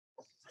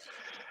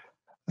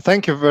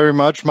 Thank you very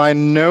much. My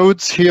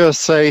notes here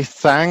say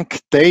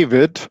thank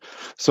David.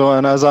 So,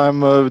 and as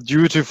I'm a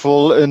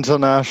dutiful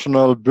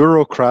international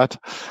bureaucrat,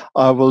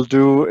 I will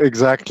do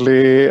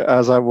exactly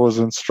as I was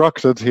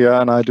instructed here,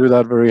 and I do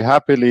that very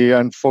happily,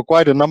 and for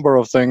quite a number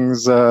of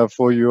things,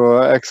 for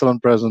your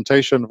excellent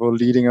presentation, for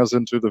leading us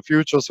into the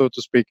future, so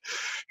to speak.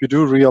 You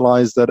do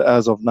realize that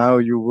as of now,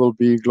 you will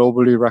be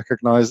globally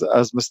recognized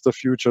as Mr.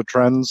 Future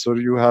Trends, so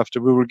you have to,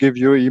 we will give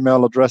your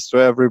email address to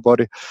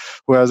everybody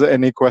who has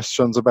any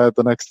questions about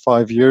the next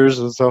 5 years.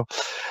 And so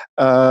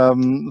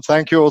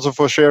thank you also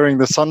for sharing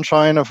the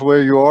sunshine of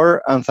where you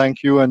are, and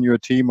thank you and your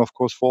team, of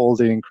course, for all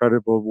the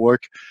incredible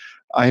work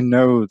I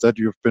know that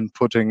you've been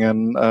putting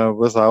in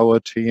with our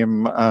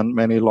team, and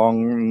many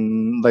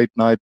long late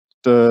night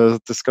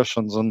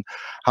discussions on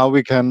how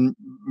we can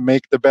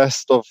make the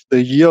best of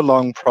the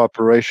year-long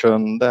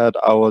preparation that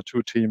our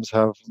two teams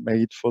have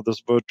made for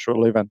this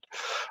virtual event.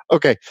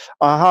 Okay,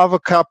 I have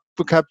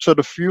captured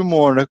a few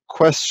more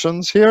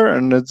questions here,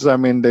 and it's, I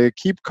mean, they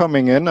keep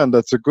coming in, and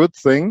that's a good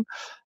thing.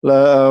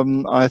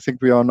 I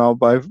think we are now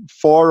by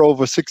far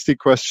over 60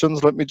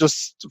 questions. Let me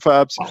just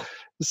perhaps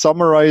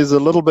summarize a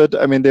little bit.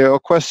 I mean, there are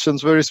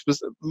questions, very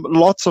specific,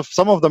 lots of,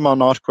 some of them are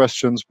not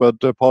questions, but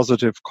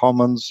positive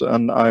comments,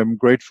 and I'm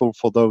grateful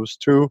for those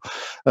too.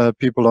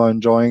 People are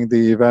enjoying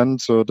the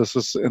event, so this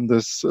is in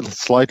this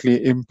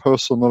slightly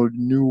impersonal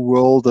new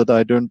world that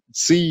I don't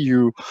see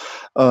you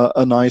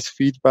a nice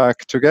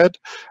feedback to get.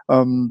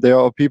 There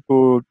are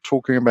people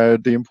talking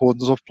about the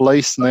importance of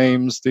place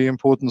names, the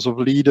importance of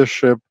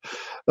leadership.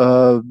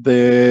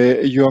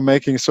 You are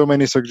making so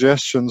many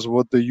suggestions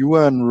what the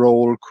UN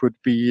role could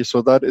be,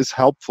 so that is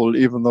helpful,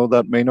 even though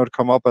that may not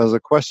come up as a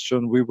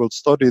question. We will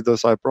study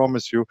this, I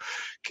promise you,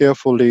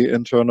 carefully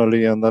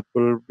internally, and that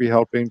will be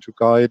helping to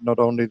guide not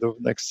only the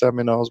next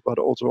seminars but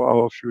also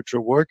our future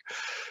work.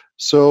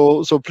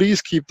 So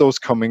please keep those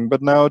coming.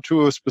 But now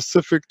to a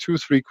specific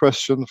 2-3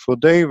 questions for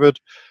David,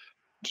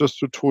 just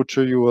to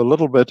torture you a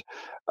little bit.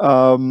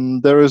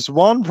 There is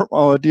one from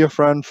our dear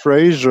friend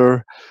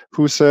Fraser,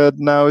 who said,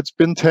 now it's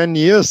been 10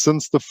 years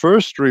since the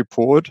first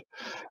report.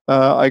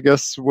 I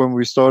guess when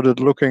we started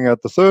looking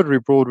at the third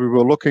report, we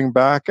were looking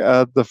back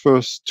at the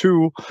first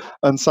two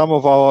and some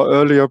of our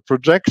earlier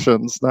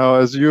projections. Now,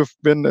 as you've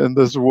been in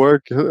this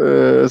work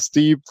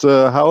steeped,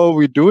 how are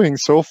we doing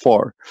so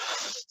far?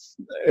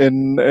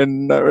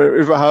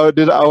 how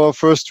did our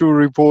first two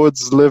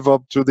reports live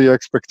up to the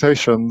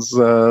expectations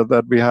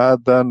that we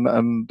had then,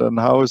 and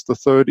how is the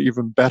third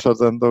even better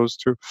than those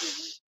two?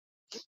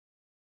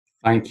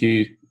 Thank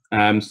you,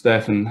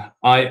 Stefan.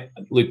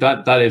 Look,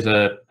 that is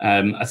a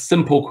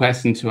simple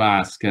question to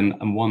ask,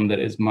 and one that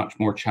is much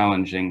more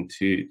challenging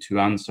to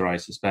answer, I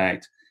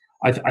suspect.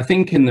 I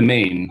think in the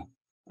main,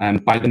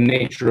 by the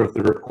nature of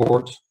the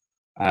report,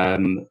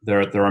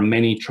 there are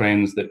many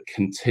trends that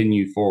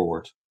continue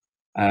forward.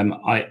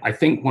 I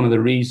think one of the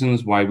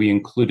reasons why we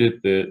included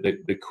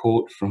the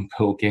quote from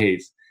Bill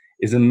Gates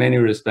is in many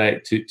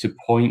respects to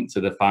point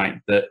to the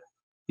fact that,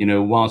 you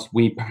know, whilst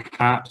we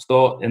perhaps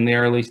thought in the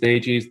early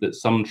stages that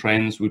some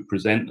trends would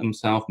present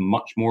themselves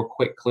much more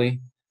quickly,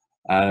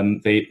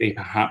 they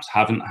perhaps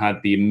haven't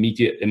had the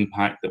immediate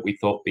impact that we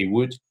thought they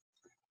would.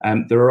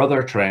 There are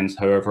other trends,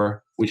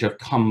 however, which have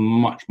come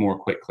much more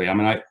quickly. I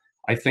mean,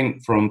 I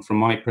think from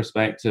my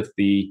perspective,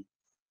 the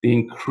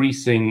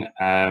increasing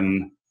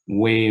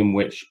way in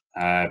which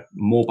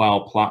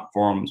mobile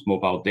platforms,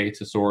 mobile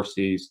data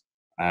sources,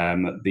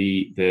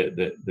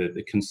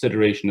 the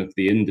consideration of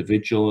the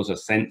individual as a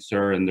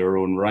sensor in their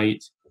own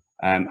right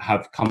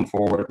have come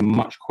forward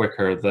much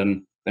quicker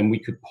than we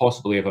could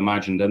possibly have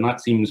imagined. And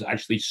that seems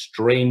actually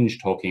strange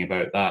talking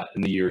about that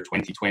in the year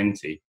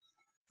 2020.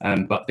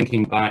 But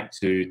thinking back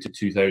to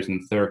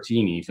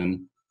 2013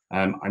 even,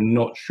 I'm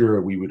not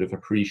sure we would have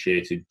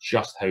appreciated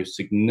just how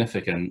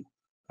significant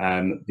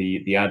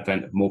the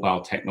advent of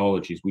mobile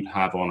technologies would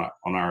have on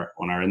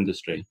our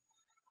industry.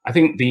 I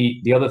think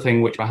the other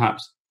thing, which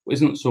perhaps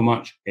isn't so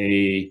much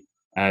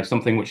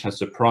something which has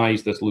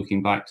surprised us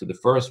looking back to the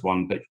first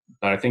one, but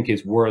I think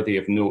is worthy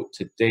of note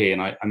today,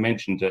 and I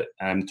mentioned it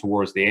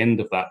towards the end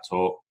of that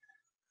talk,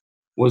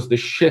 was the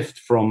shift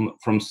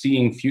from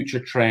seeing future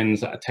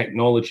trends at a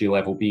technology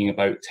level being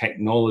about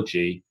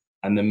technology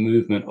and the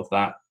movement of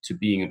that to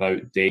being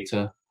about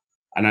data.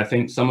 And I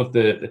think some of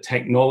the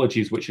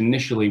technologies which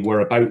initially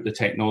were about the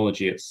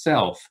technology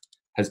itself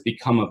has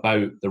become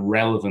about the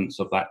relevance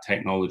of that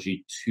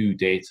technology to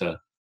data,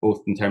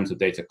 both in terms of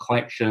data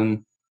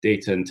collection,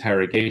 data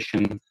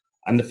interrogation,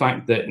 and the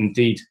fact that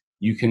indeed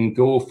you can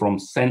go from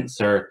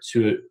sensor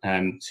to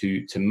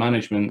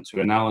management,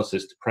 to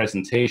analysis, to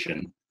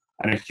presentation,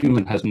 and a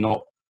human has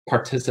not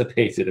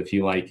participated, if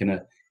you like,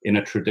 in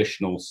a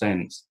traditional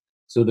sense.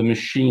 So the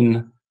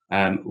machine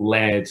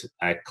led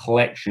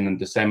collection and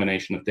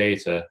dissemination of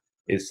data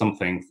is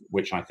something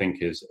which I think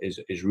is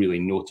really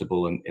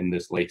notable in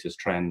this latest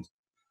trend.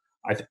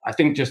 I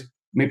think just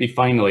maybe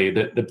finally,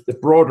 the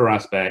broader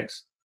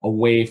aspects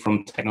away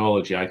from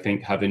technology, I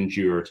think, have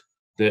endured.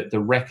 The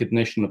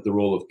recognition of the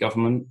role of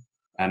government,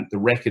 the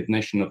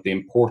recognition of the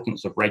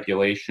importance of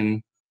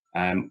regulation,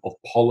 of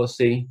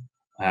policy,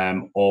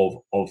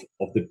 of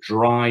the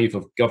drive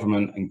of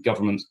government and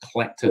government's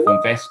collective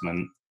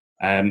investment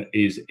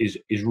is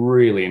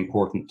really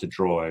important to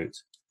draw out.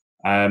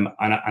 And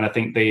I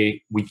think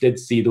we did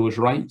see those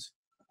right.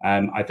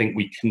 I think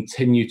we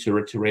continue to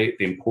reiterate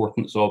the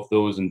importance of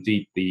those,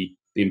 indeed the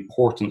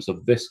importance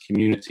of this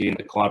community and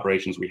the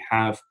collaborations we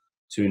have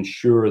to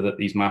ensure that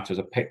these matters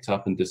are picked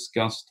up and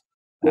discussed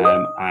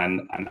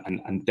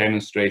and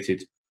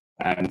demonstrated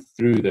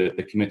through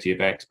the committee of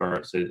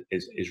experts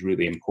is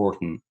really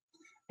important.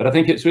 But I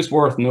think it's just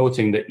worth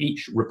noting that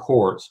each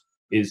report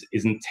is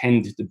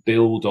intended to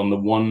build on the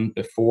one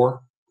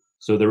before.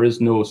 So there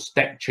is no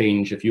step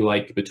change, if you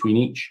like, between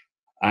each.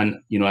 And,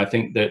 you know, I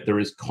think that there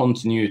is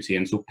continuity.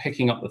 And so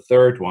picking up the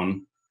third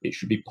one, it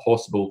should be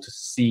possible to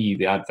see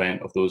the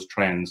advent of those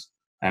trends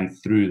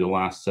through the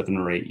last 7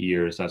 or 8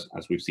 years as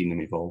we've seen them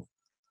evolve.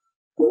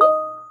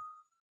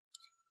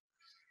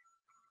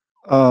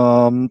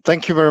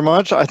 Thank you very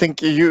much. I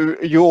think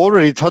you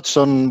already touched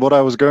on what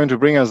I was going to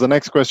bring as the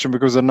next question,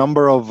 because a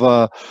number of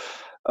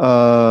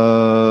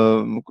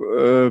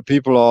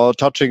people are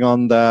touching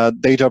on the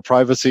data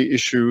privacy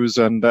issues,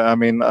 and I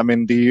mean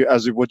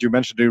what you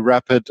mentioned, the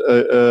rapid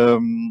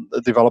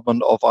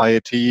development of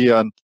IoT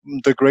and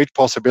the great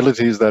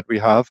possibilities that we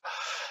have.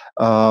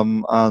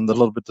 And a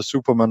little bit the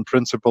Superman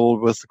principle: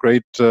 with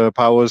great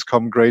powers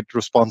come great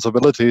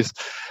responsibilities.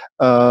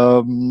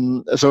 So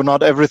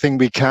not everything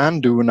we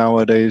can do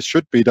nowadays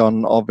should be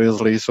done,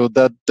 obviously. So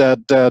that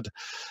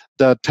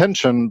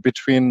tension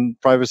between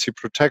privacy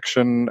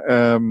protection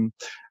and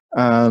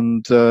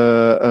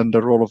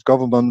the role of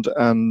government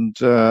and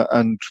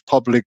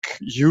public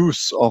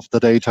use of the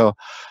data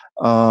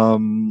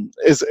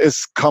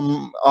is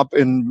come up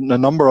in a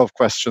number of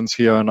questions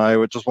here, and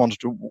I just wanted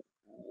to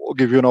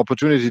give you an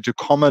opportunity to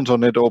comment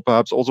on it, or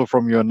perhaps also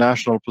from your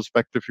national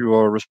perspective. You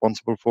are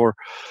responsible for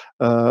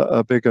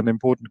a big and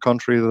important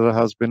country that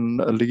has been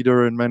a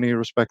leader in many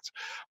respects,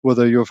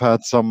 whether you've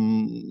had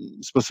some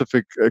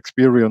specific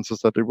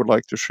experiences that you would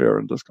like to share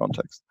in this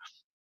context.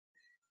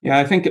 Yeah,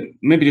 I think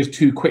maybe just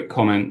 2 quick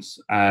comments,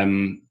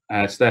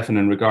 Stefan,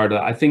 in regard to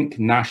that. I think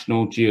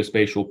national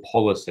geospatial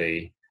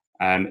policy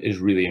is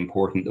really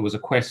important. There was a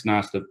question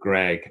asked of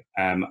Greg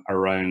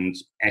around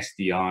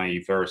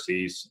SDI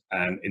versus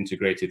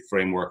integrated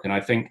framework, and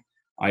I think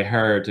I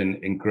heard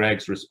in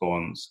Greg's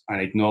response an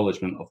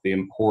acknowledgement of the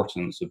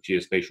importance of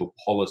geospatial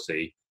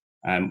policy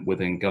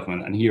within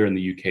government. And here in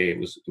the UK, it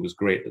was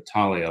great that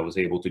Talia was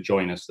able to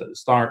join us at the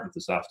start of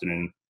this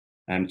afternoon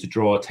to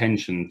draw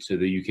attention to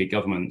the UK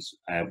government's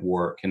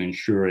work in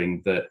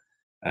ensuring that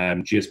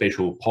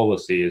geospatial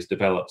policy is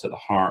developed at the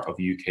heart of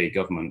UK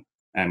government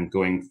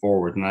going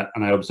forward. And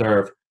I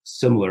observe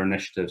similar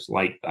initiatives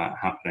like that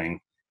happening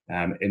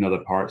in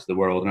other parts of the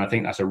world. And I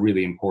think that's a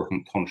really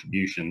important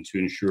contribution to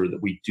ensure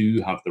that we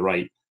do have the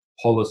right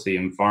policy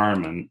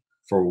environment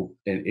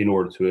in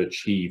order to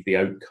achieve the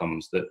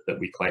outcomes that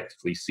we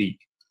collectively seek.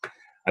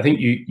 I think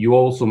you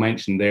also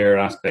mentioned there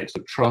aspects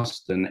of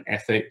trust and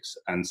ethics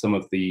and some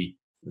of the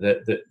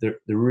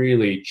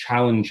really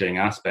challenging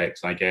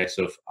aspects, I guess,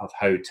 of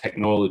how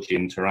technology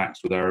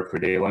interacts with our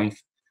everyday life.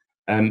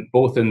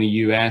 Both in the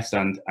US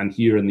and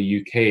here in the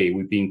UK,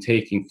 we've been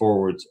taking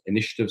forward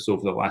initiatives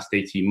over the last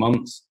 18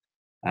 months,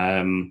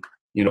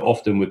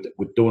 often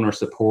with donor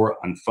support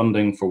and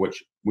funding, for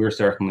which we're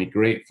certainly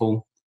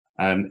grateful.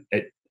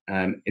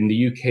 In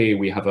the UK,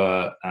 we have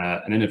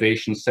an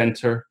innovation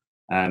centre,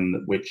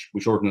 which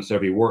Ordnance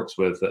Survey works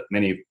with, that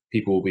many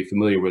people will be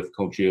familiar with,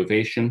 called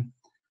Geovation.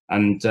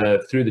 And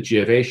through the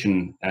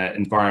Geovation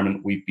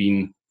environment, we've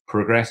been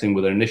progressing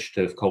with an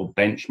initiative called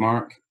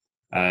Benchmark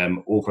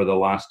over the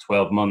last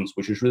 12 months,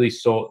 which has really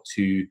sought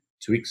to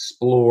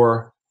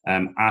explore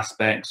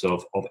aspects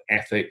of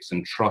ethics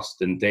and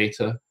trust in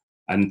data,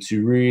 and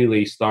to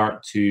really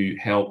start to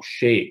help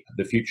shape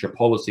the future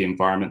policy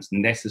environments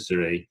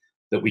necessary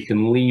that we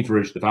can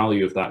leverage the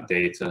value of that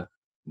data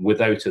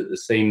without at the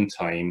same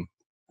time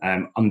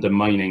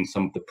undermining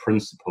some of the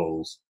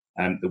principles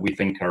that we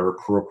think are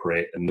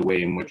appropriate in the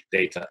way in which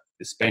data,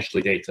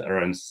 especially data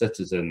around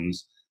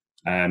citizens,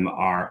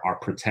 are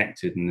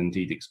protected and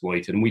indeed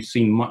exploited. And we've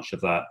seen much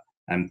of that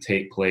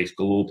take place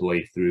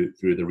globally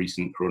through the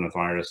recent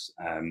coronavirus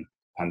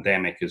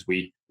pandemic, as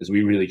we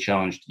really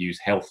challenge to use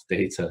health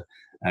data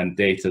and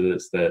data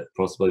that's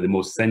possibly the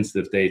most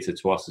sensitive data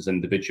to us as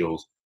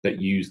individuals,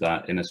 but use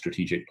that in a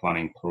strategic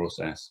planning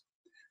process.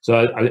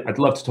 So I'd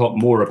love to talk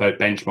more about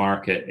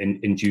Benchmark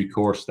in due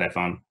course,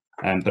 Stefan,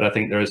 but I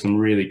think there are some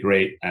really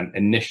great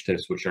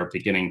initiatives which are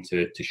beginning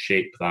to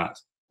shape that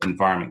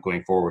environment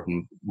going forward,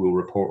 and we'll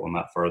report on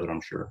that further,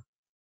 I'm sure.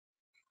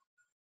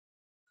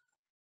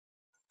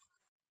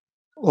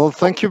 Well,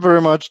 thank you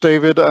very much,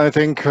 David. I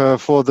think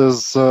for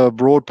this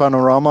broad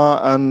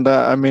panorama, and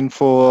I mean,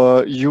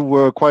 you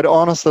were quite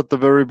honest at the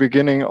very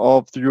beginning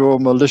of your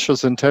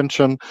malicious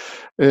intention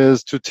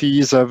is to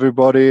tease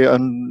everybody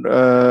and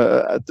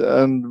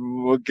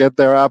get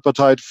their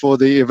appetite for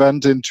the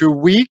event in 2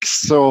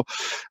 weeks. So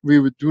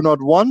we do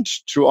not want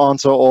to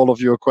answer all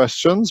of your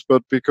questions,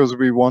 but because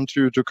we want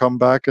you to come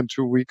back in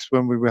 2 weeks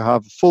when we will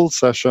have a full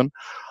session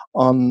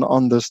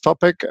on this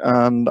topic,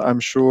 and I'm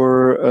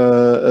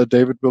sure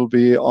David will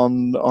be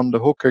on the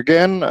hook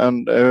again,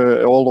 and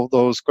all of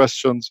those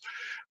questions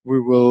we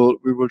will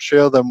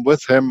share them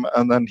with him,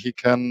 and then we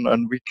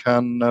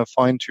can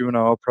fine tune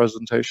our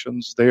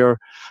presentations there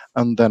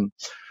and then.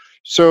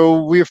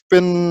 So we are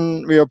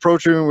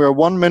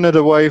 1 minute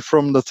away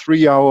from the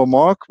 3-hour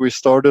mark. We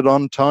started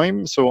on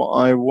time, so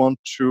I want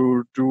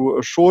to do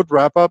a short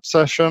wrap-up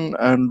session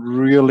and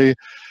really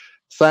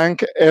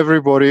thank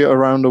everybody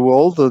around the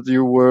world that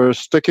you were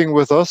sticking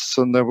with us,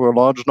 and there were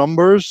large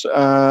numbers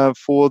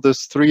for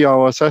this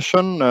 3-hour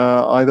session,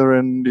 either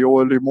in the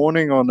early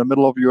morning or in the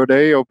middle of your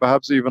day, or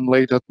perhaps even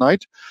late at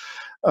night.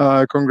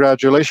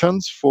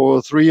 Congratulations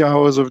for 3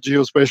 hours of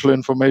geospatial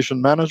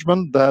information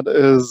management. That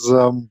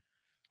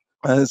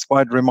is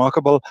quite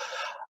remarkable.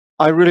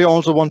 I really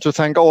also want to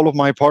thank all of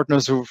my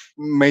partners who've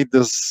made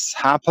this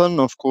happen.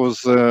 Of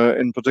course,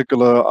 in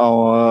particular,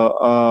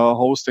 our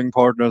hosting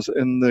partners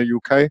in the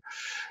UK,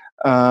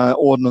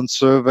 Ordnance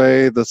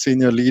Survey, the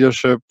senior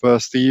leadership,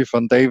 Steve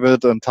and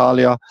David and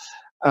Talia.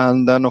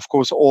 And then, of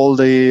course, all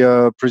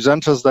the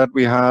presenters that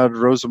we had,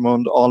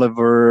 Rosamund,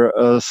 Oliver,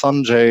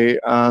 Sanjay,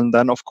 and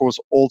then, of course,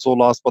 also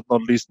last but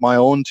not least, my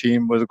own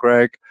team with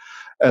Greg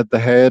at the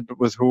head,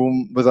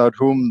 without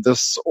whom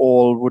this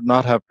all would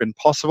not have been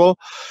possible.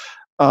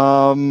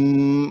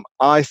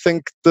 I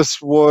think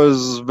this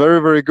was very,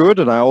 very good,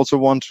 and I also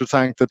want to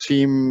thank the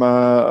team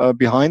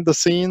behind the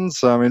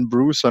scenes. I mean,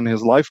 Bruce and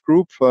his life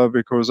group,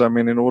 because I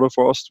mean, in order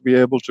for us to be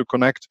able to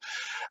connect,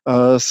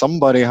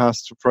 somebody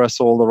has to press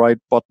all the right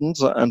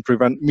buttons and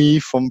prevent me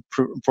from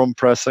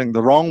pressing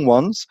the wrong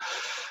ones.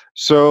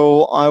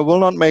 So I will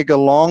not make a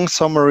long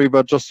summary,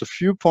 but just a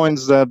few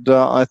points that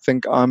I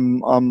think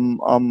I'm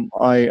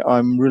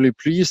really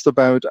pleased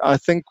about. I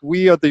think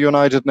we at the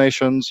United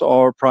Nations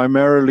are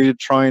primarily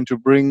trying to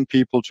bring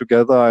people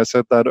together. I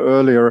said that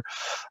earlier,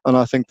 and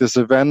I think this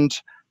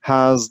event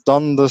has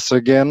done this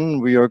again.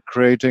 We are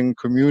creating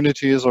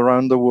communities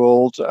around the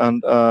world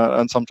and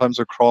sometimes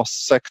across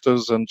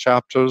sectors and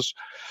chapters.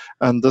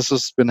 And this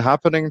has been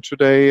happening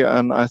today,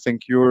 and I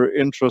think your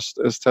interest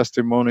is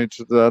testimony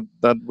to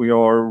that we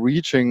are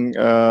reaching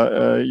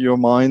your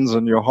minds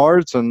and your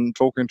hearts and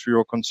talking to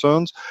your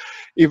concerns.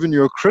 Even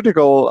your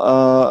critical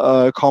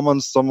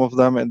comments, some of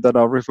them that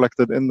are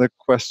reflected in the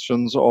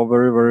questions, are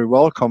very, very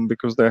welcome,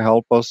 because they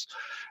help us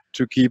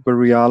to keep a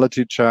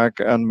reality check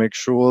and make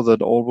sure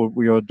that all what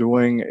we are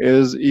doing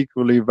is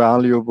equally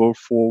valuable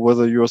for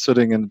whether you're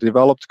sitting in a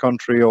developed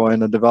country or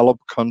in a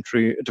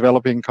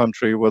developing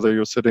country, whether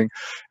you're sitting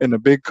in a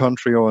big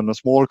country or in a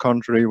small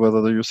country,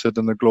 whether you sit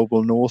in the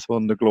global north or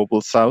in the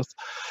global south.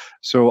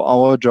 So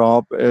our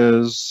job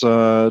is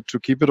to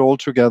keep it all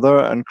together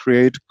and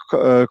create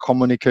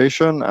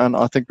communication, and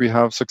I think we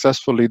have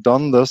successfully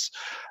done this,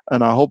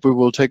 and I hope we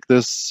will take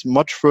this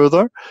much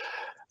further.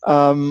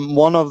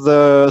 One of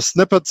the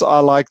snippets I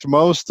liked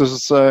most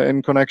is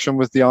in connection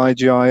with the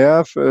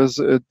IGIF, is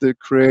it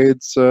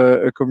creates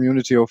a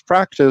community of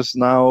practice.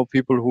 Now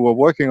people who are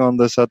working on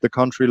this at the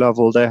country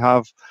level, they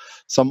have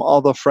some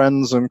other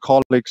friends and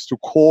colleagues to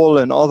call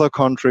in other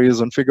countries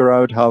and figure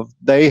out how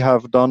they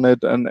have done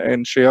it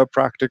and share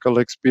practical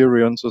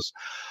experiences.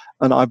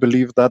 And I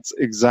believe that's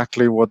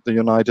exactly what the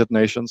United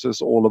Nations is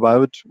all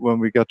about when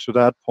we get to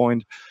that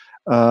point.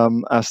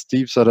 As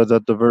Steve said it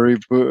at the very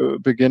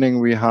beginning,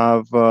 we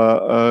have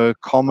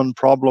common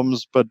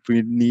problems, but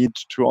we need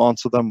to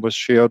answer them with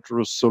shared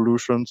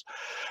solutions.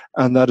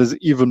 And that is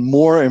even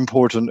more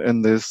important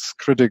in this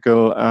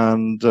critical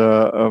and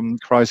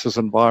crisis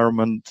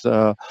environment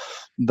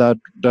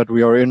that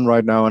we are in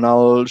right now. And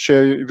I'll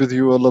share with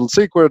you a little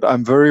secret.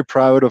 I'm very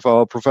proud of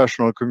our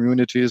professional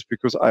communities,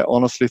 because I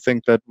honestly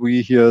think that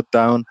we here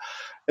down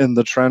in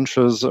the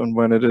trenches, and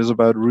when it is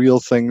about real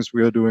things,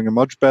 we are doing a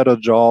much better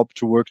job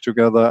to work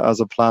together as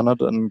a planet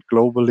and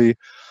globally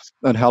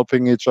and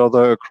helping each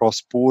other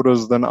across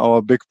borders than our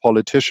big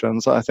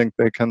politicians. I think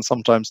they can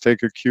sometimes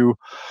take a cue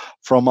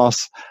from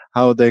us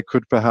how they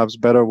could perhaps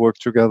better work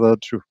together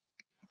to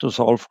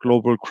solve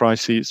global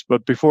crises.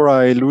 But before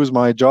I lose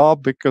my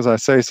job because I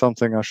say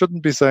something I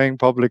shouldn't be saying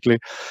publicly,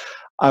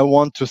 I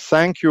want to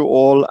thank you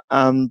all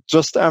and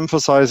just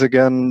emphasize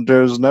again,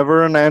 there's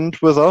never an end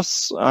with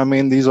us. I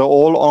mean, these are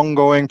all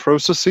ongoing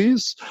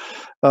processes.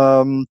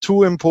 One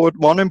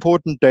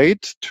important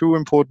date, two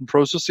important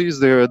processes.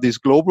 There are these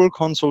global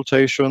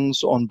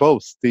consultations on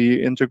both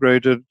the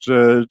integrated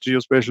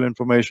geospatial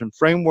information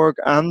framework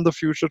and the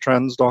future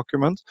trends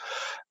document.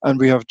 And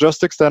we have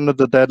just extended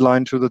the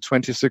deadline to the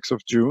 26th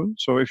of June.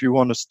 So if you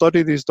want to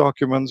study these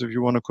documents, if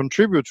you want to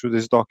contribute to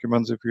these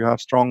documents, if you have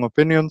strong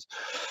opinions,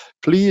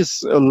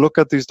 please look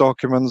at these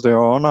documents. They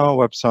are on our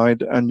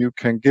website, and you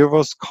can give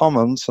us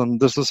comments. And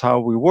this is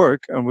how we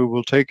work. And we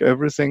will take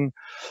everything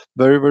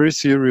very, very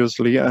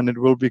seriously, and it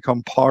will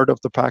become part of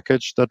the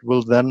package that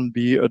will then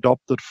be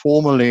adopted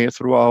formally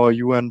through our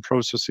UN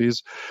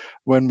processes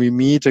when we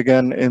meet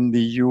again in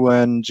the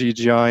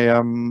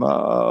UN-GGIM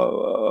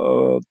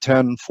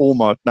 10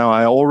 format. Now,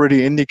 I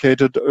already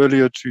indicated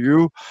earlier to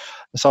you,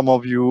 some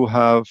of you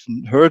have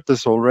heard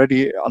this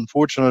already.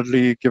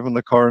 Unfortunately, given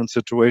the current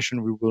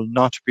situation, we will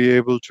not be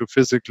able to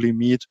physically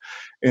meet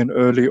in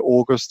early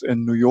August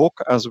in New York,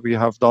 as we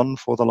have done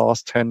for the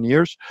last 10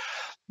 years.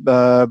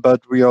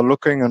 But we are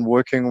looking and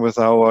working with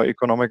our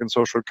Economic and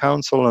Social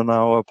Council and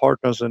our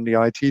partners in the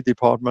IT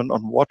department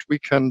on what we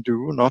can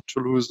do not to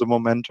lose the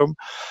momentum.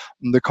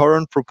 The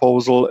current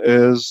proposal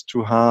is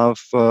to have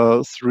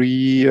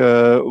 3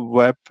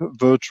 web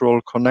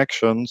virtual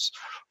connections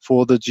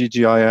for the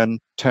GGIM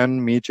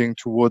 10 meeting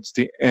towards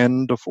the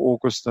end of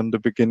August and the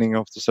beginning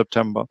of the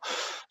September.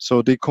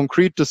 So the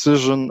concrete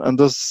decision, and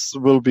this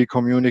will be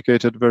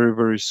communicated very,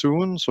 very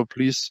soon, so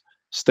please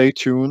stay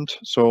tuned.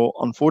 So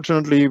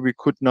unfortunately, we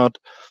could not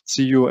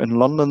see you in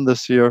London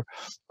this year.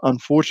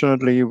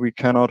 Unfortunately, we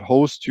cannot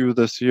host you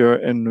this year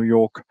in New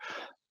York.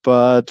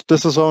 But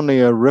this is only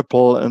a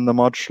ripple in the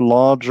much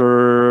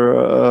larger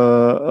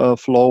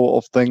flow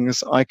of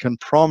things. I can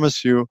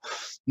promise you,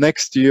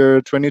 next year,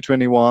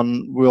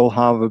 2021, we'll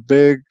have a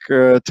big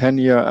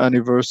 10-year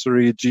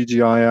anniversary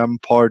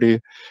GGIM party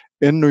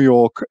in New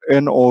York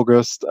in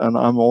August, and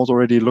I'm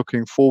already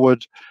looking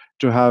forward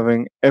to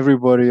having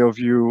everybody of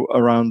you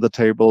around the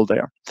table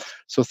there.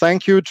 So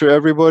thank you to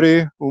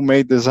everybody who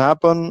made this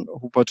happen,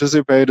 who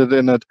participated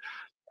in it.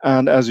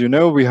 And as you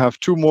know, we have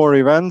 2 more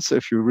events.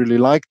 If you really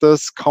like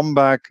this, come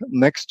back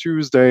next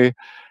Tuesday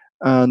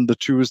and the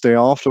Tuesday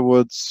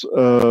afterwards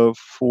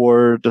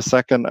for the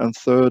 2nd and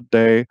 3rd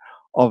day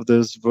of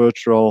this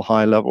virtual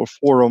high-level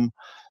forum.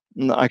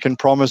 I can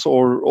promise,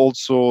 or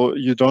also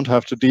you don't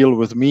have to deal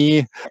with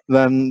me.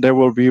 Then there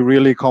will be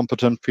really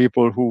competent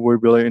people who will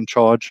be in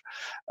charge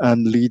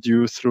and lead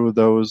you through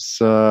those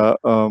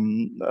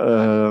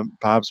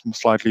perhaps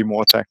slightly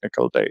more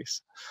technical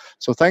days.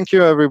 So thank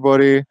you,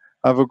 everybody.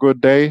 Have a good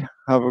day.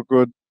 Have a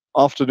good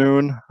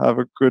afternoon. Have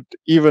a good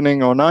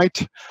evening or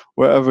night,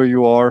 wherever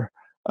you are.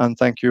 And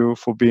thank you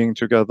for being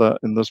together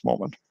in this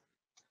moment.